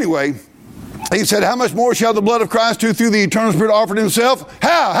 Anyway, he said, how much more shall the blood of Christ, who through the eternal Spirit offered himself?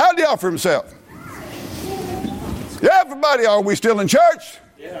 How? How did he offer himself? Yeah, everybody, are we still in church?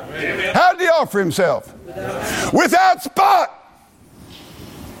 Yeah. How did he offer himself? Without spot.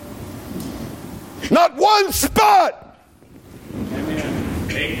 Not one spot.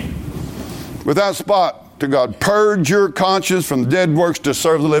 Amen. Without spot to God. Purge your conscience from dead works to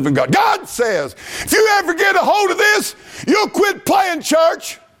serve the living God. God says, if you ever get a hold of this, you'll quit playing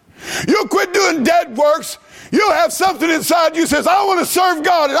church. You'll quit doing dead works. You'll have something inside you that says, I want to serve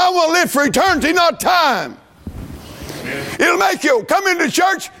God and I want to live for eternity, not time. Amen. It'll make you come into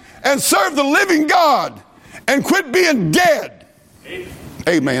church and serve the living God and quit being dead. Amen.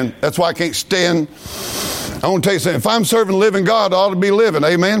 Amen. That's why I can't stand. I want to tell you something. If I'm serving the living God, I ought to be living.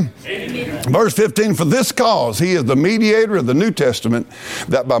 Amen. Amen. Verse 15, for this cause he is the mediator of the New Testament,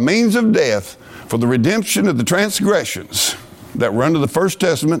 that by means of death, for the redemption of the transgressions that were under the first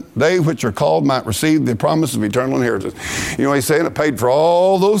testament, they which are called might receive the promise of eternal inheritance. You know what he's saying? I paid for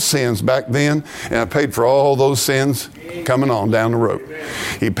all those sins back then, and I paid for all those sins coming on down the road.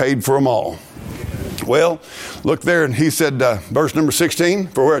 He paid for them all. Well, look there, and he said, verse number 16,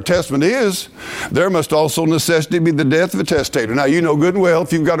 for where a testament is, there must also necessity be the death of a testator. Now, you know good and well,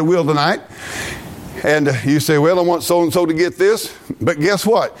 if you've got a will tonight, and you say, well, I want so-and-so to get this, but guess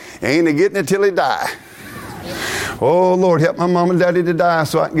what? Ain't they getting it till they die. Oh, Lord, help my mom and daddy to die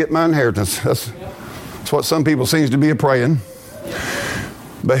so I can get my inheritance. That's what some people seems to be praying.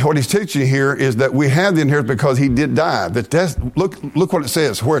 But what he's teaching here is that we have the inheritance because he did die. Look what it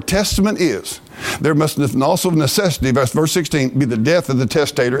says. Where a testament is, there must also of necessity, verse 16, be the death of the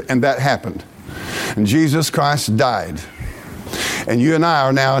testator, and that happened. And Jesus Christ died. And you and I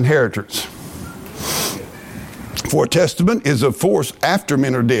are now inheritors. For a testament is of force after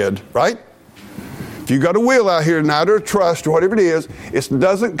men are dead, right? If you got a will out here tonight or a trust or whatever it is, it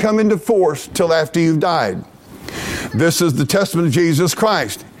doesn't come into force till after you've died. This is the testament of Jesus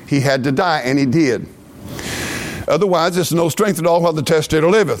Christ. He had to die, and he did. Otherwise, it's no strength at all while the testator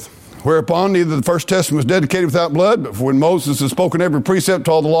liveth. Whereupon neither the first testament was dedicated without blood, but when Moses has spoken every precept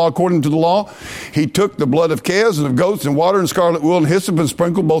to all the law according to the law, he took the blood of calves and of goats and water and scarlet wool and hyssop and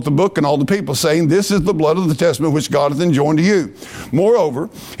sprinkled both the book and all the people, saying, this is the blood of the testament which God hath enjoined to you.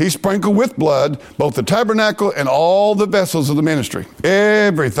 Moreover, he sprinkled with blood both the tabernacle and all the vessels of the ministry.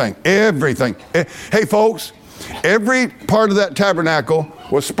 Everything. Hey, folks, every part of that tabernacle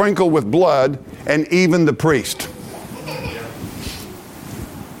was sprinkled with blood, and even the priest.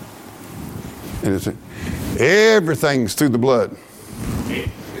 And everything's through the blood.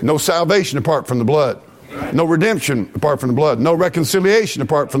 No salvation apart from the blood. No redemption apart from the blood. No reconciliation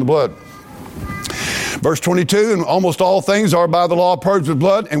apart from the blood. Verse 22, and almost all things are by the law purged with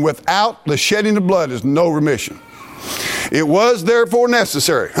blood, and without the shedding of blood is no remission. It was therefore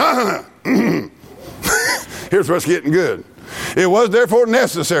necessary. Here's what's getting good. It was therefore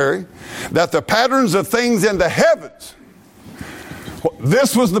necessary that the patterns of things in the heavens.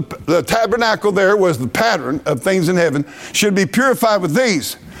 This was the tabernacle there was the pattern of things in heaven, should be purified with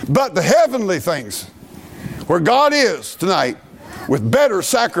these. But the heavenly things, where God is tonight, with better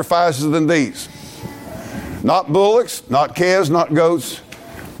sacrifices than these. Not bullocks, not calves, not goats,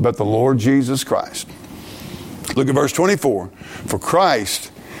 but the Lord Jesus Christ. Look at verse 24. For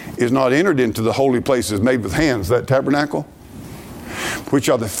Christ is not entered into the holy places made with hands, that tabernacle, which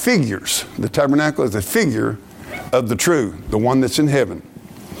are the figures. The tabernacle is the figure of the true, the one that's in heaven.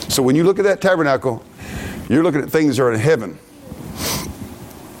 So when you look at that tabernacle, you're looking at things that are in heaven.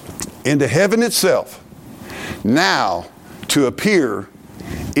 into heaven itself, now to appear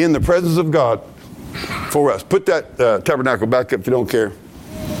in the presence of God for us. Put that tabernacle back up if you don't care.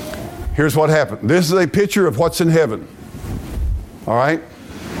 Here's what happened. This is a picture of what's in heaven. All right?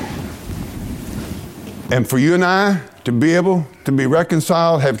 And for you and I to be able to be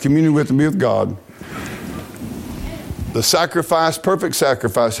reconciled, have communion with and be with God, the sacrifice, perfect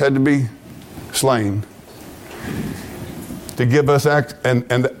sacrifice, had to be slain to give us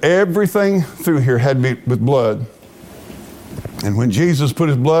and everything through here had to be with blood. And when Jesus put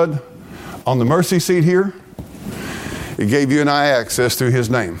his blood on the mercy seat here, it gave you and I access through his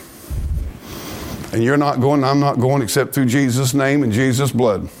name. And you're not going, I'm not going except through Jesus' name and Jesus'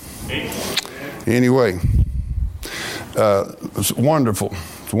 blood. Anyway, it's wonderful.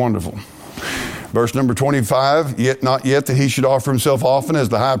 It's wonderful. Verse number 25, yet not yet that he should offer himself often as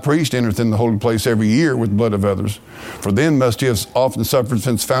the high priest entereth in the holy place every year with blood of others. For then must he have often suffered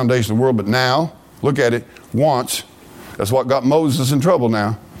since the foundation of the world. But now, look at it, once. That's what got Moses in trouble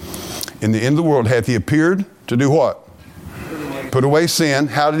now. In the end of the world hath he appeared to do what? Put away sin.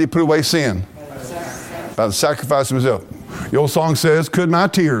 How did he put away sin? By the sacrifice of himself. The old song says, could my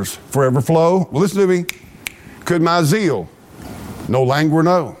tears forever flow? Well, listen to me. Could my zeal no languor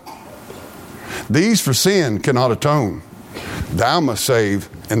know? These for sin cannot atone. Thou must save,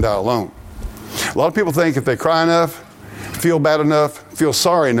 and thou alone. A lot of people think if they cry enough, feel bad enough, feel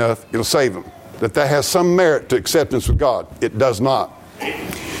sorry enough, it'll save them. That has some merit to acceptance with God. It does not.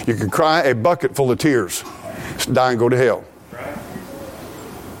 You can cry a bucket full of tears, die and go to hell.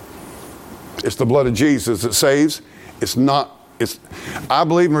 It's the blood of Jesus that saves. I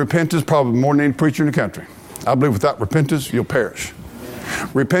believe in repentance probably more than any preacher in the country. I believe without repentance, you'll perish.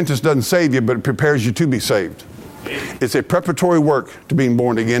 Repentance doesn't save you, but it prepares you to be saved. It's a preparatory work to being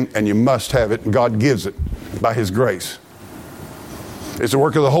born again, and you must have it, and God gives it by his grace. It's the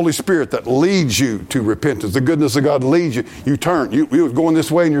work of the Holy Spirit that leads you to repentance. The goodness of God leads you. You turn. You were going this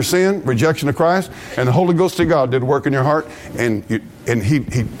way in your sin, rejection of Christ, and the Holy Ghost of God did work in your heart, and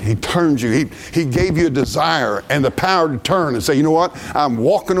he turned you. He gave you a desire and the power to turn and say, you know what? I'm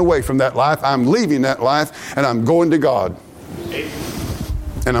walking away from that life. I'm leaving that life, and I'm going to God.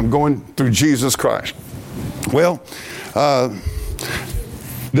 And I'm going through Jesus Christ. Well,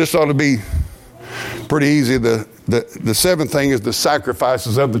 this ought to be pretty easy. The seventh thing is the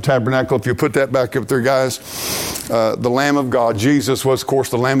sacrifices of the tabernacle. If you put that back up there, guys, the Lamb of God. Jesus was, of course,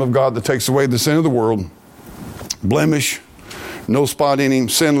 the Lamb of God that takes away the sin of the world. Blemish, no spot in him,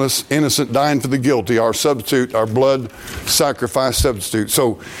 sinless, innocent, dying for the guilty, our substitute, our blood sacrifice substitute.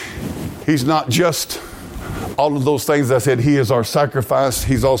 So he's not just all of those things I said. He is our sacrifice.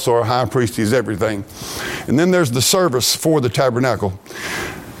 He's also our high priest. He's everything. And then there's the service for the tabernacle.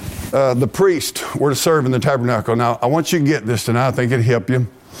 The priest were to serve in the tabernacle. Now, I want you to get this tonight. I think it'll help you.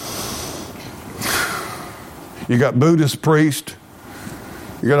 You got Buddhist priests.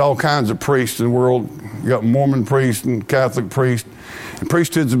 You got all kinds of priests in the world. You got Mormon priests and Catholic priests. And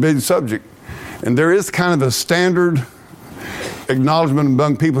priesthood's a big subject. And there is kind of a standard acknowledgement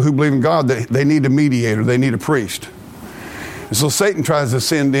among people who believe in God that they need a mediator. They need a priest. And so Satan tries to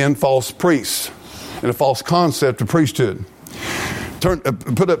send in false priests and a false concept of priesthood.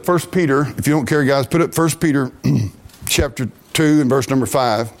 Put up 1 Peter, if you don't care, guys, put up 1 Peter chapter 2 and verse number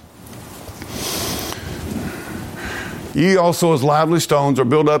 5. Ye also as lively stones are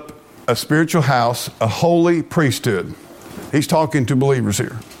built up a spiritual house, a holy priesthood. He's talking to believers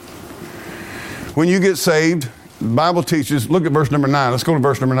here. When you get saved, the Bible teaches, look at verse number 9. Let's go to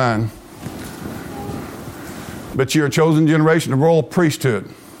verse number 9. But you're a chosen generation, a royal priesthood,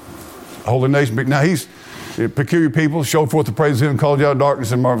 a holy nation. Now he's peculiar people, show forth the praise of him, called you out of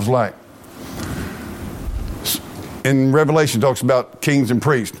darkness and marvelous light. In Revelation, it talks about kings and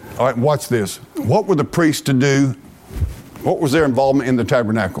priests. All right, watch this. What were the priests to do? What was their involvement in the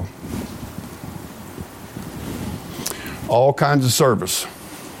tabernacle? All kinds of service.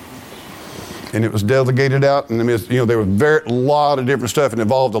 And it was delegated out, and there was a lot of different stuff, and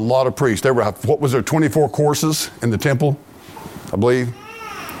involved a lot of priests. There were, 24 courses in the temple, I believe.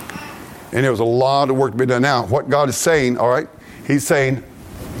 And there was a lot of work to be done. Now, what God is saying, all right, he's saying,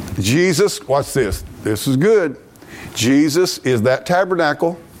 Jesus, watch this. This is good. Jesus is that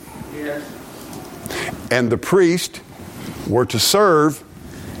tabernacle. Yes. And the priest were to serve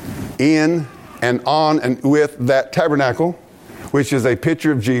in and on and with that tabernacle, which is a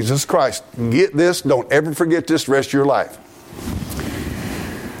picture of Jesus Christ. Get this. Don't ever forget this the rest of your life.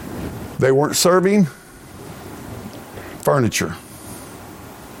 They weren't serving furniture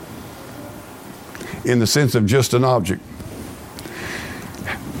in the sense of just an object.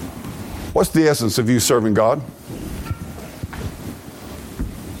 What's the essence of you serving God?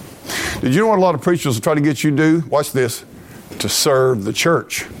 Did you know what a lot of preachers will try to get you to do? Watch this. To serve the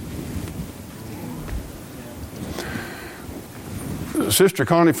church. Sister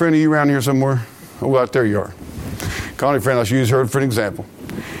Connie, friend, are you around here somewhere? Oh, out there you are. Connie, friend, I should use her for an example.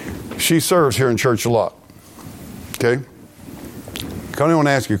 She serves here in church a lot. Okay? Connie, I want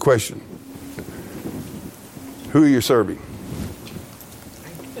to ask you a question. Who are you serving?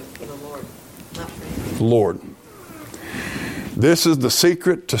 For the Lord, not for The Lord. This is the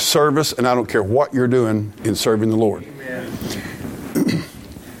secret to service, and I don't care what you're doing in serving the Lord. Amen.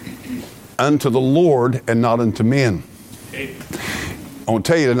 Unto the Lord and not unto men. Okay. I want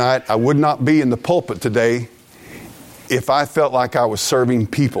to tell you tonight, I would not be in the pulpit today if I felt like I was serving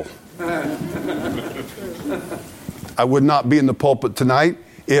people. I would not be in the pulpit tonight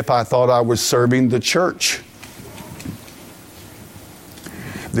if I thought I was serving the church.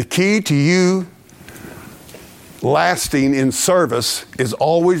 The key to you lasting in service is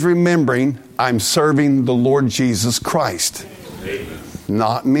always remembering I'm serving the Lord Jesus Christ,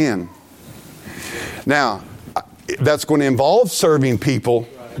 not men. Now, that's going to involve serving people,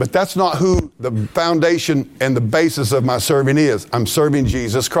 but that's not who the foundation and the basis of my serving is. I'm serving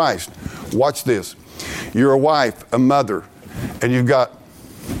Jesus Christ. Watch this. You're a wife, a mother, and you've got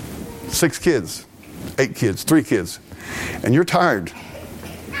 6 kids, 8 kids, 3 kids, and you're tired,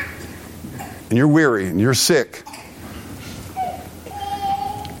 and you're weary, and you're sick.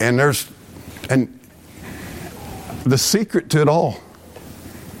 And the secret to it all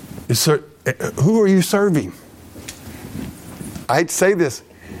is, who are you serving? I hate to say this.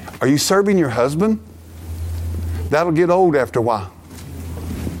 Are you serving your husband? That'll get old after a while.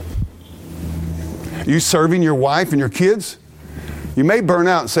 Are you serving your wife and your kids? You may burn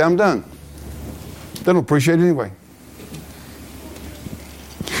out and say, I'm done. They don't appreciate it anyway.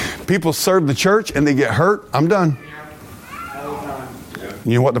 People serve the church and they get hurt. I'm done.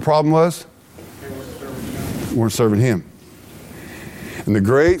 You know what the problem was? We weren't serving Him. And the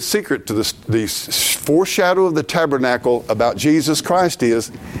great secret to the foreshadow of the tabernacle about Jesus Christ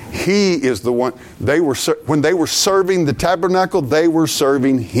is He is the one. When they were serving the tabernacle, they were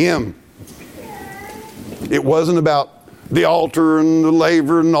serving Him. It wasn't about the altar and the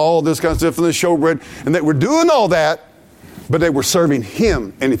laver and all this kind of stuff and the showbread. And they were doing all that, but they were serving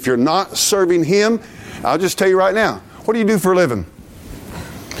Him. And if you're not serving Him, I'll just tell you right now, what do you do for a living?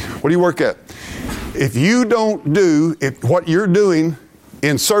 What do you work at? If you don't do what you're doing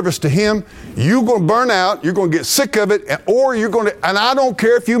in service to Him, you're going to burn out, you're going to get sick of it, or you're going to, and I don't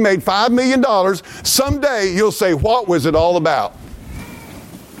care if you made $5 million, someday you'll say, what was it all about?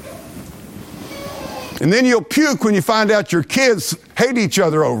 And then you'll puke when you find out your kids hate each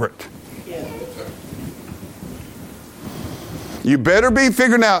other over it. You better be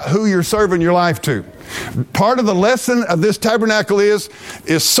figuring out who you're serving your life to. Part of the lesson of this tabernacle is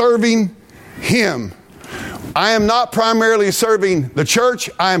serving Him. I am not primarily serving the church.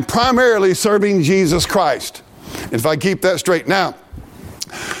 I am primarily serving Jesus Christ. If I keep that straight. Now,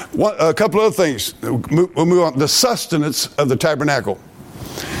 a couple other things. We'll move on. The sustenance of the tabernacle.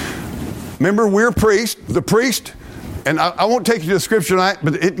 Remember, we're priests. The priest, and I won't take you to the scripture tonight,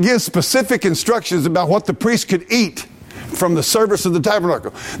 but it gives specific instructions about what the priest could eat from the service of the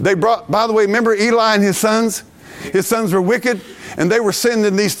tabernacle. They brought, by the way, remember Eli and his sons? His sons were wicked, and they were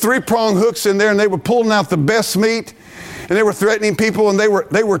sending these 3-prong hooks in there, and they were pulling out the best meat, and they were threatening people, and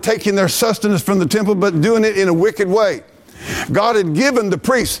they were taking their sustenance from the temple, but doing it in a wicked way. God had given the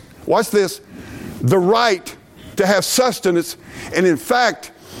priests, watch this, the right to have sustenance, and in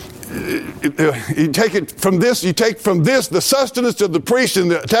fact, you take from this, the sustenance of the priest in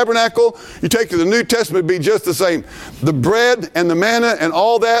the tabernacle, you take to the New Testament, it'd be just the same. The bread and the manna and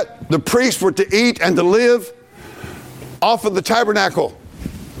all that, the priests were to eat and to live off of the tabernacle.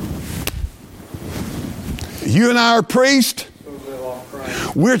 You and I are priests.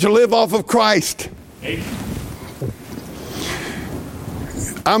 We're to live off of Christ.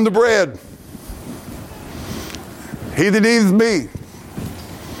 I'm the bread. He that eateth me.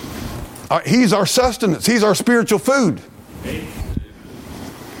 He's our sustenance. He's our spiritual food.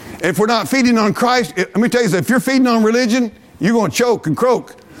 If we're not feeding on Christ, let me tell you, if you're feeding on religion, you're going to choke and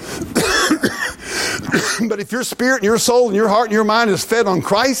croak. But if your spirit and your soul and your heart and your mind is fed on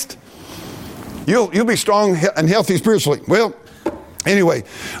Christ, you'll be strong and healthy spiritually. Well, anyway,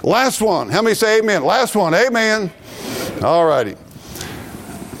 last one. How many say amen? Last one. Amen. All righty.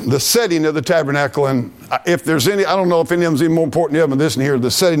 The setting of the tabernacle, and if there's any, I don't know if any of them's even more important than this in here,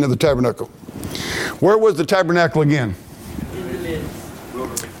 the setting of the tabernacle. Where was the tabernacle again?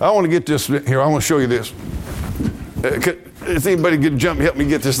 I want to get this here. I want to show you this. If anybody could jump and help me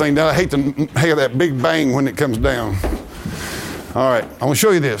get this thing down. I hate to have that big bang when it comes down. All right, I want to show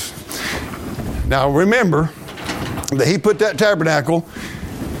you this. Now remember that he put that tabernacle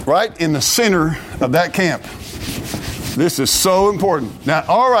right in the center of that camp. This is so important. Now,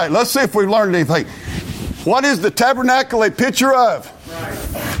 all right, let's see if we've learned anything. What is the tabernacle a picture of?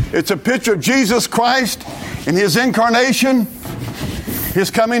 It's a picture of Jesus Christ in his incarnation,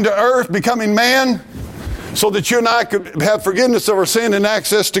 his coming to earth, becoming man, so that you and I could have forgiveness of our sin and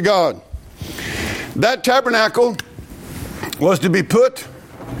access to God. That tabernacle was to be put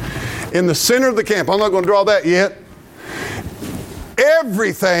in the center of the camp. I'm not going to draw that yet.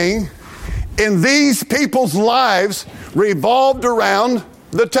 Everything in these people's lives revolved around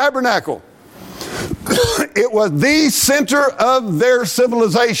the tabernacle. It was the center of their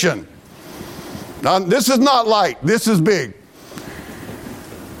civilization. Now, this is not light. This is big.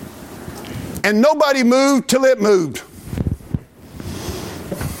 And nobody moved till it moved.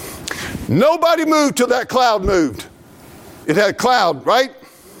 Nobody moved till that cloud moved. It had a cloud, right?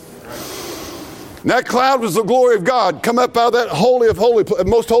 And that cloud was the glory of God come up out of that holy of holy,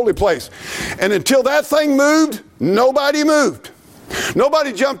 most holy place. And until that thing moved, nobody moved.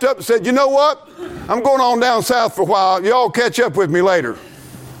 Nobody jumped up and said, you know what? I'm going on down south for a while. Y'all catch up with me later.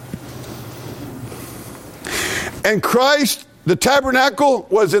 And Christ, the tabernacle,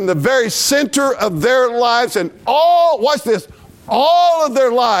 was in the very center of their lives. And watch this, all of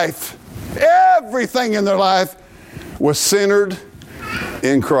their life, everything in their life was centered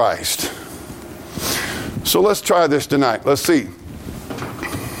in Christ. So let's try this tonight. Let's see.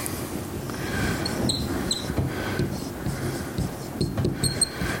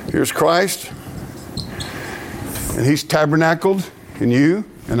 Here's Christ, and he's tabernacled in you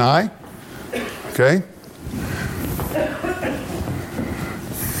and I. Okay?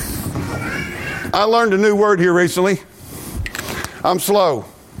 I learned a new word here recently. I'm slow.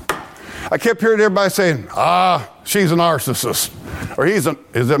 I kept hearing everybody saying, she's a narcissist. Or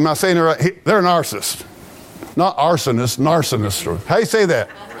am I saying it right? They're a narcissist. Not arsonist, narcissist. How do you say that?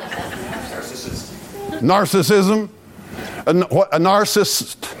 Narcissism? A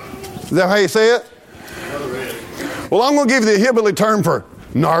narcissist? Is that how you say it? Well, I'm going to give you the hillbilly term for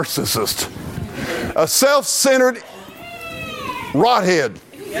narcissist. A self-centered rothead.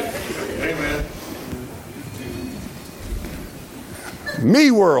 Amen.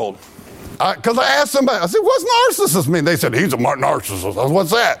 Me world. Because I asked somebody, I said, what's narcissist mean? They said, he's a narcissist. I said,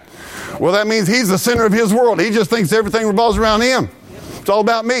 what's that? Well, that means he's the center of his world. He just thinks everything revolves around him. It's all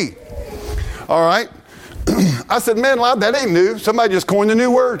about me. All right? I said, man, that ain't new. Somebody just coined a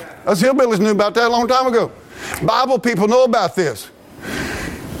new word. Us hillbillies knew about that a long time ago. Bible people know about this.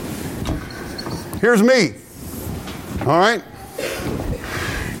 Here's me. All right?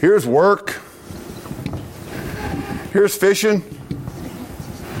 Here's work. Here's fishing.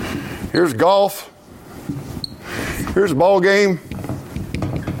 Here's golf. Here's a ball game.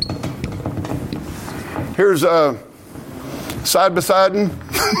 Here's side-by-siding.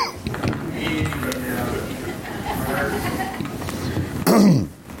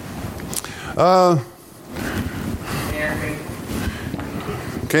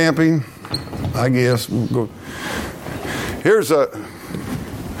 Camping, I guess. We'll go. Here's I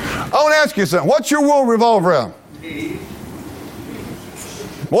want to ask you something. What's your world revolve around?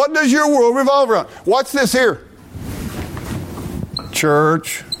 What does your world revolve around? What's this here?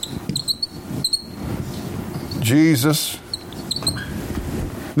 Church. Jesus.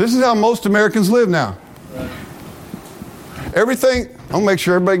 This is how most Americans live now. Everything, I'll make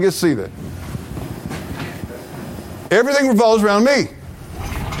sure everybody gets to see that. Everything revolves around me.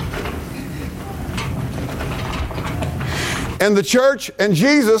 And the church and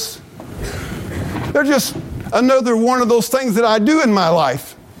Jesus, they're just another one of those things that I do in my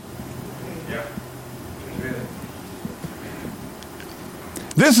life. Yeah.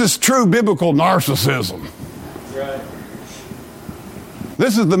 This is true biblical narcissism. Right.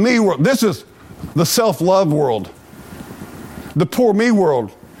 This is the me world. This is the self-love world. The poor me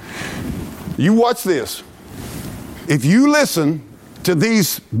world. You watch this. If you listen to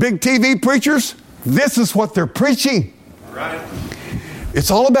these big TV preachers, this is what they're preaching. Right.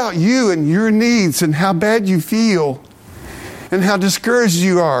 It's all about you and your needs and how bad you feel and how discouraged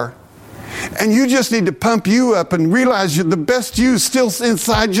you are. And you just need to pump you up and realize the best you is still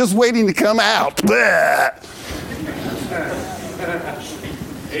inside just waiting to come out. Blah.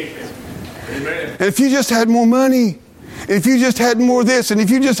 Amen. And if you just had more money, and if you just had more this, and if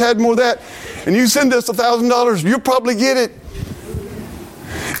you just had more that, and you send us $1,000, you'll probably get it.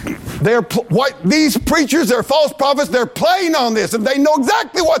 These preachers, they're false prophets, they're playing on this, and they know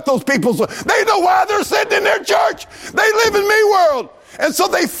exactly what those people say. They know why they're sitting in their church. They live in me world, and so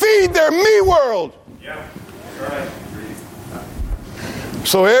they feed their me world. Yeah, right.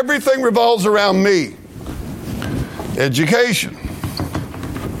 So everything revolves around me. Education.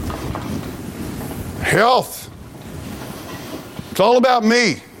 Health. It's all about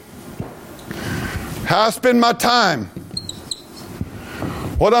me. How I spend my time.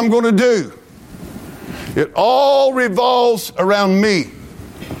 What I'm going to do. It all revolves around me.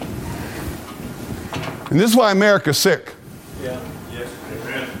 And this is why America's sick. Yeah. Yes.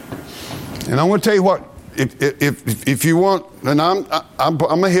 Amen. And I want to tell you what, if you want, and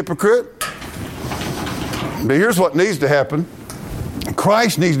I'm a hypocrite, but here's what needs to happen.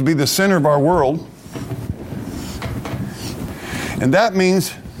 Christ needs to be the center of our world. And that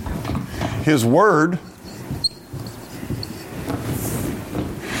means His Word.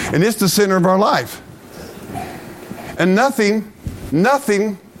 And it's the center of our life. And nothing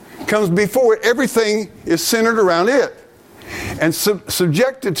comes before it. Everything is centered around it and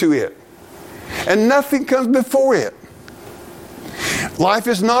subjected to it. And nothing comes before it. Life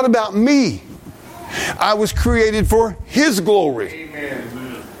is not about me. I was created for His glory.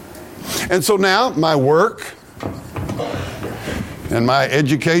 Amen. And so now my work and my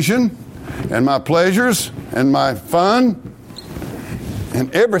education and my pleasures and my fun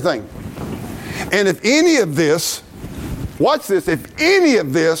and everything. And if any of this, watch this, if any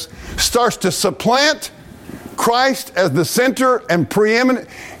of this starts to supplant Christ as the center and preeminent,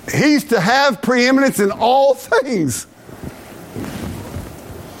 He's to have preeminence in all things.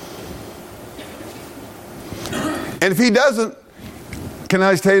 And if He doesn't, can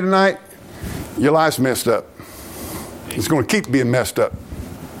I just tell you tonight, your life's messed up. It's going to keep being messed up.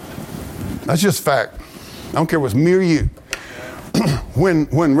 That's just fact. I don't care what's me or you.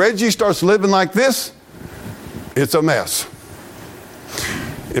 When Reggie starts living like this, it's a mess.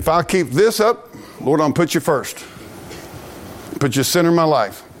 If I keep this up, Lord, I'm going to put you first. Put you center of my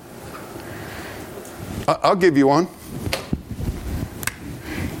life. I'll give you one.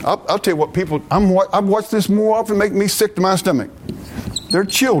 I'll tell you what people, I've watched this more often make me sick to my stomach. Their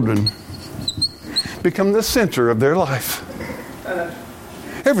children become the center of their life.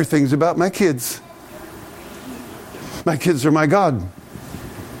 Everything's about my kids. My kids are my God.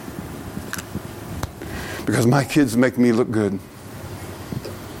 Because my kids make me look good.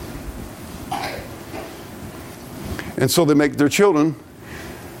 And so they make their children.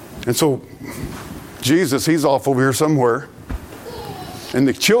 And so Jesus, He's off over here somewhere. And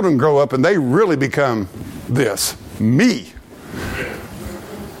the children grow up and they really become this, me.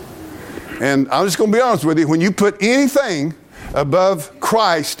 And I'm just going to be honest with you. When you put anything above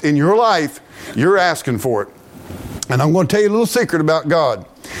Christ in your life, you're asking for it. And I'm going to tell you a little secret about God.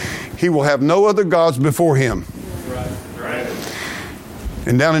 He will have no other gods before Him. Right.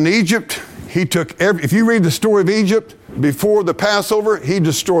 And down in Egypt, He took if you read the story of Egypt, before the Passover, He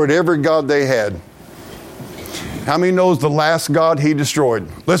destroyed every god they had. How many knows the last god He destroyed?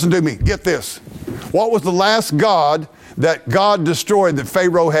 Listen to me. Get this. What was the last god that God destroyed that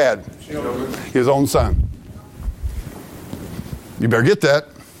Pharaoh had? His own son. You better get that.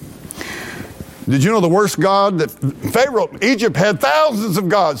 Did you know the worst god that Pharaoh, Egypt had thousands of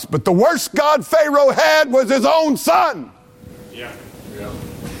gods, but the worst god Pharaoh had was his own son. Yeah.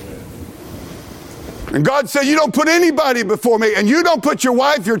 And God said, you don't put anybody before me, and you don't put your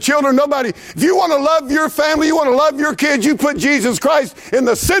wife, your children, nobody. If you want to love your family, you want to love your kids, you put Jesus Christ in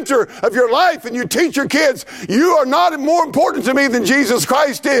the center of your life, and you teach your kids, you are not more important to me than Jesus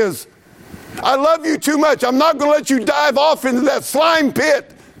Christ is. I love you too much. I'm not going to let you dive off into that slime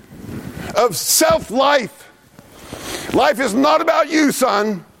pit of self-life. Life is not about you,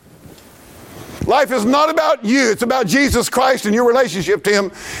 son. Life is not about you. It's about Jesus Christ and your relationship to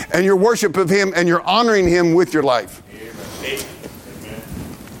Him and your worship of Him and your honoring Him with your life. Amen.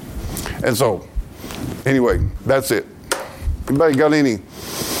 And so, anyway, that's it. Anybody got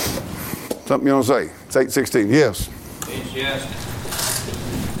something you want to say? It's 8:16. Yes. It's just,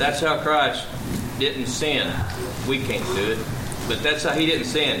 that's how Christ didn't sin. We can't do it. But that's how He didn't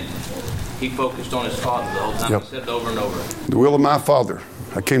sin. He focused on His Father the whole time. Yep. He said it over and over. The will of my Father.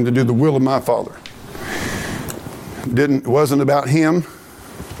 I came to do the will of my Father. It wasn't about Him.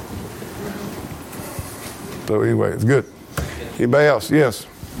 So anyway, it's good. Anybody else? Yes.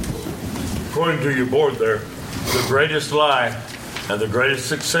 According to your board there, the greatest lie and the greatest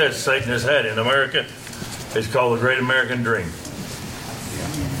success Satan has had in America is called the Great American Dream.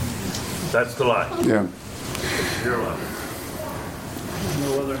 That's the lie. Yeah. It's your lie.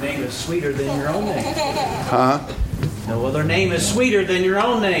 No other name is sweeter than your own name. Huh? No other name is sweeter than your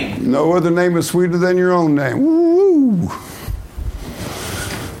own name. No other name is sweeter than your own name. Woo!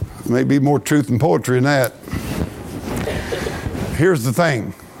 Maybe more truth and poetry in that. Here's the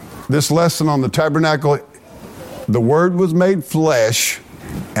thing. This lesson on the tabernacle, the Word was made flesh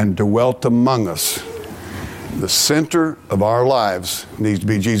and dwelt among us. The center of our lives needs to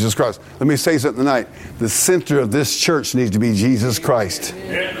be Jesus Christ. Let me say something tonight. The center of this church needs to be Jesus Christ.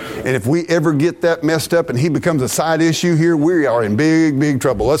 And if we ever get that messed up and he becomes a side issue here, we are in big, big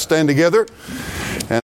trouble. Let's stand together.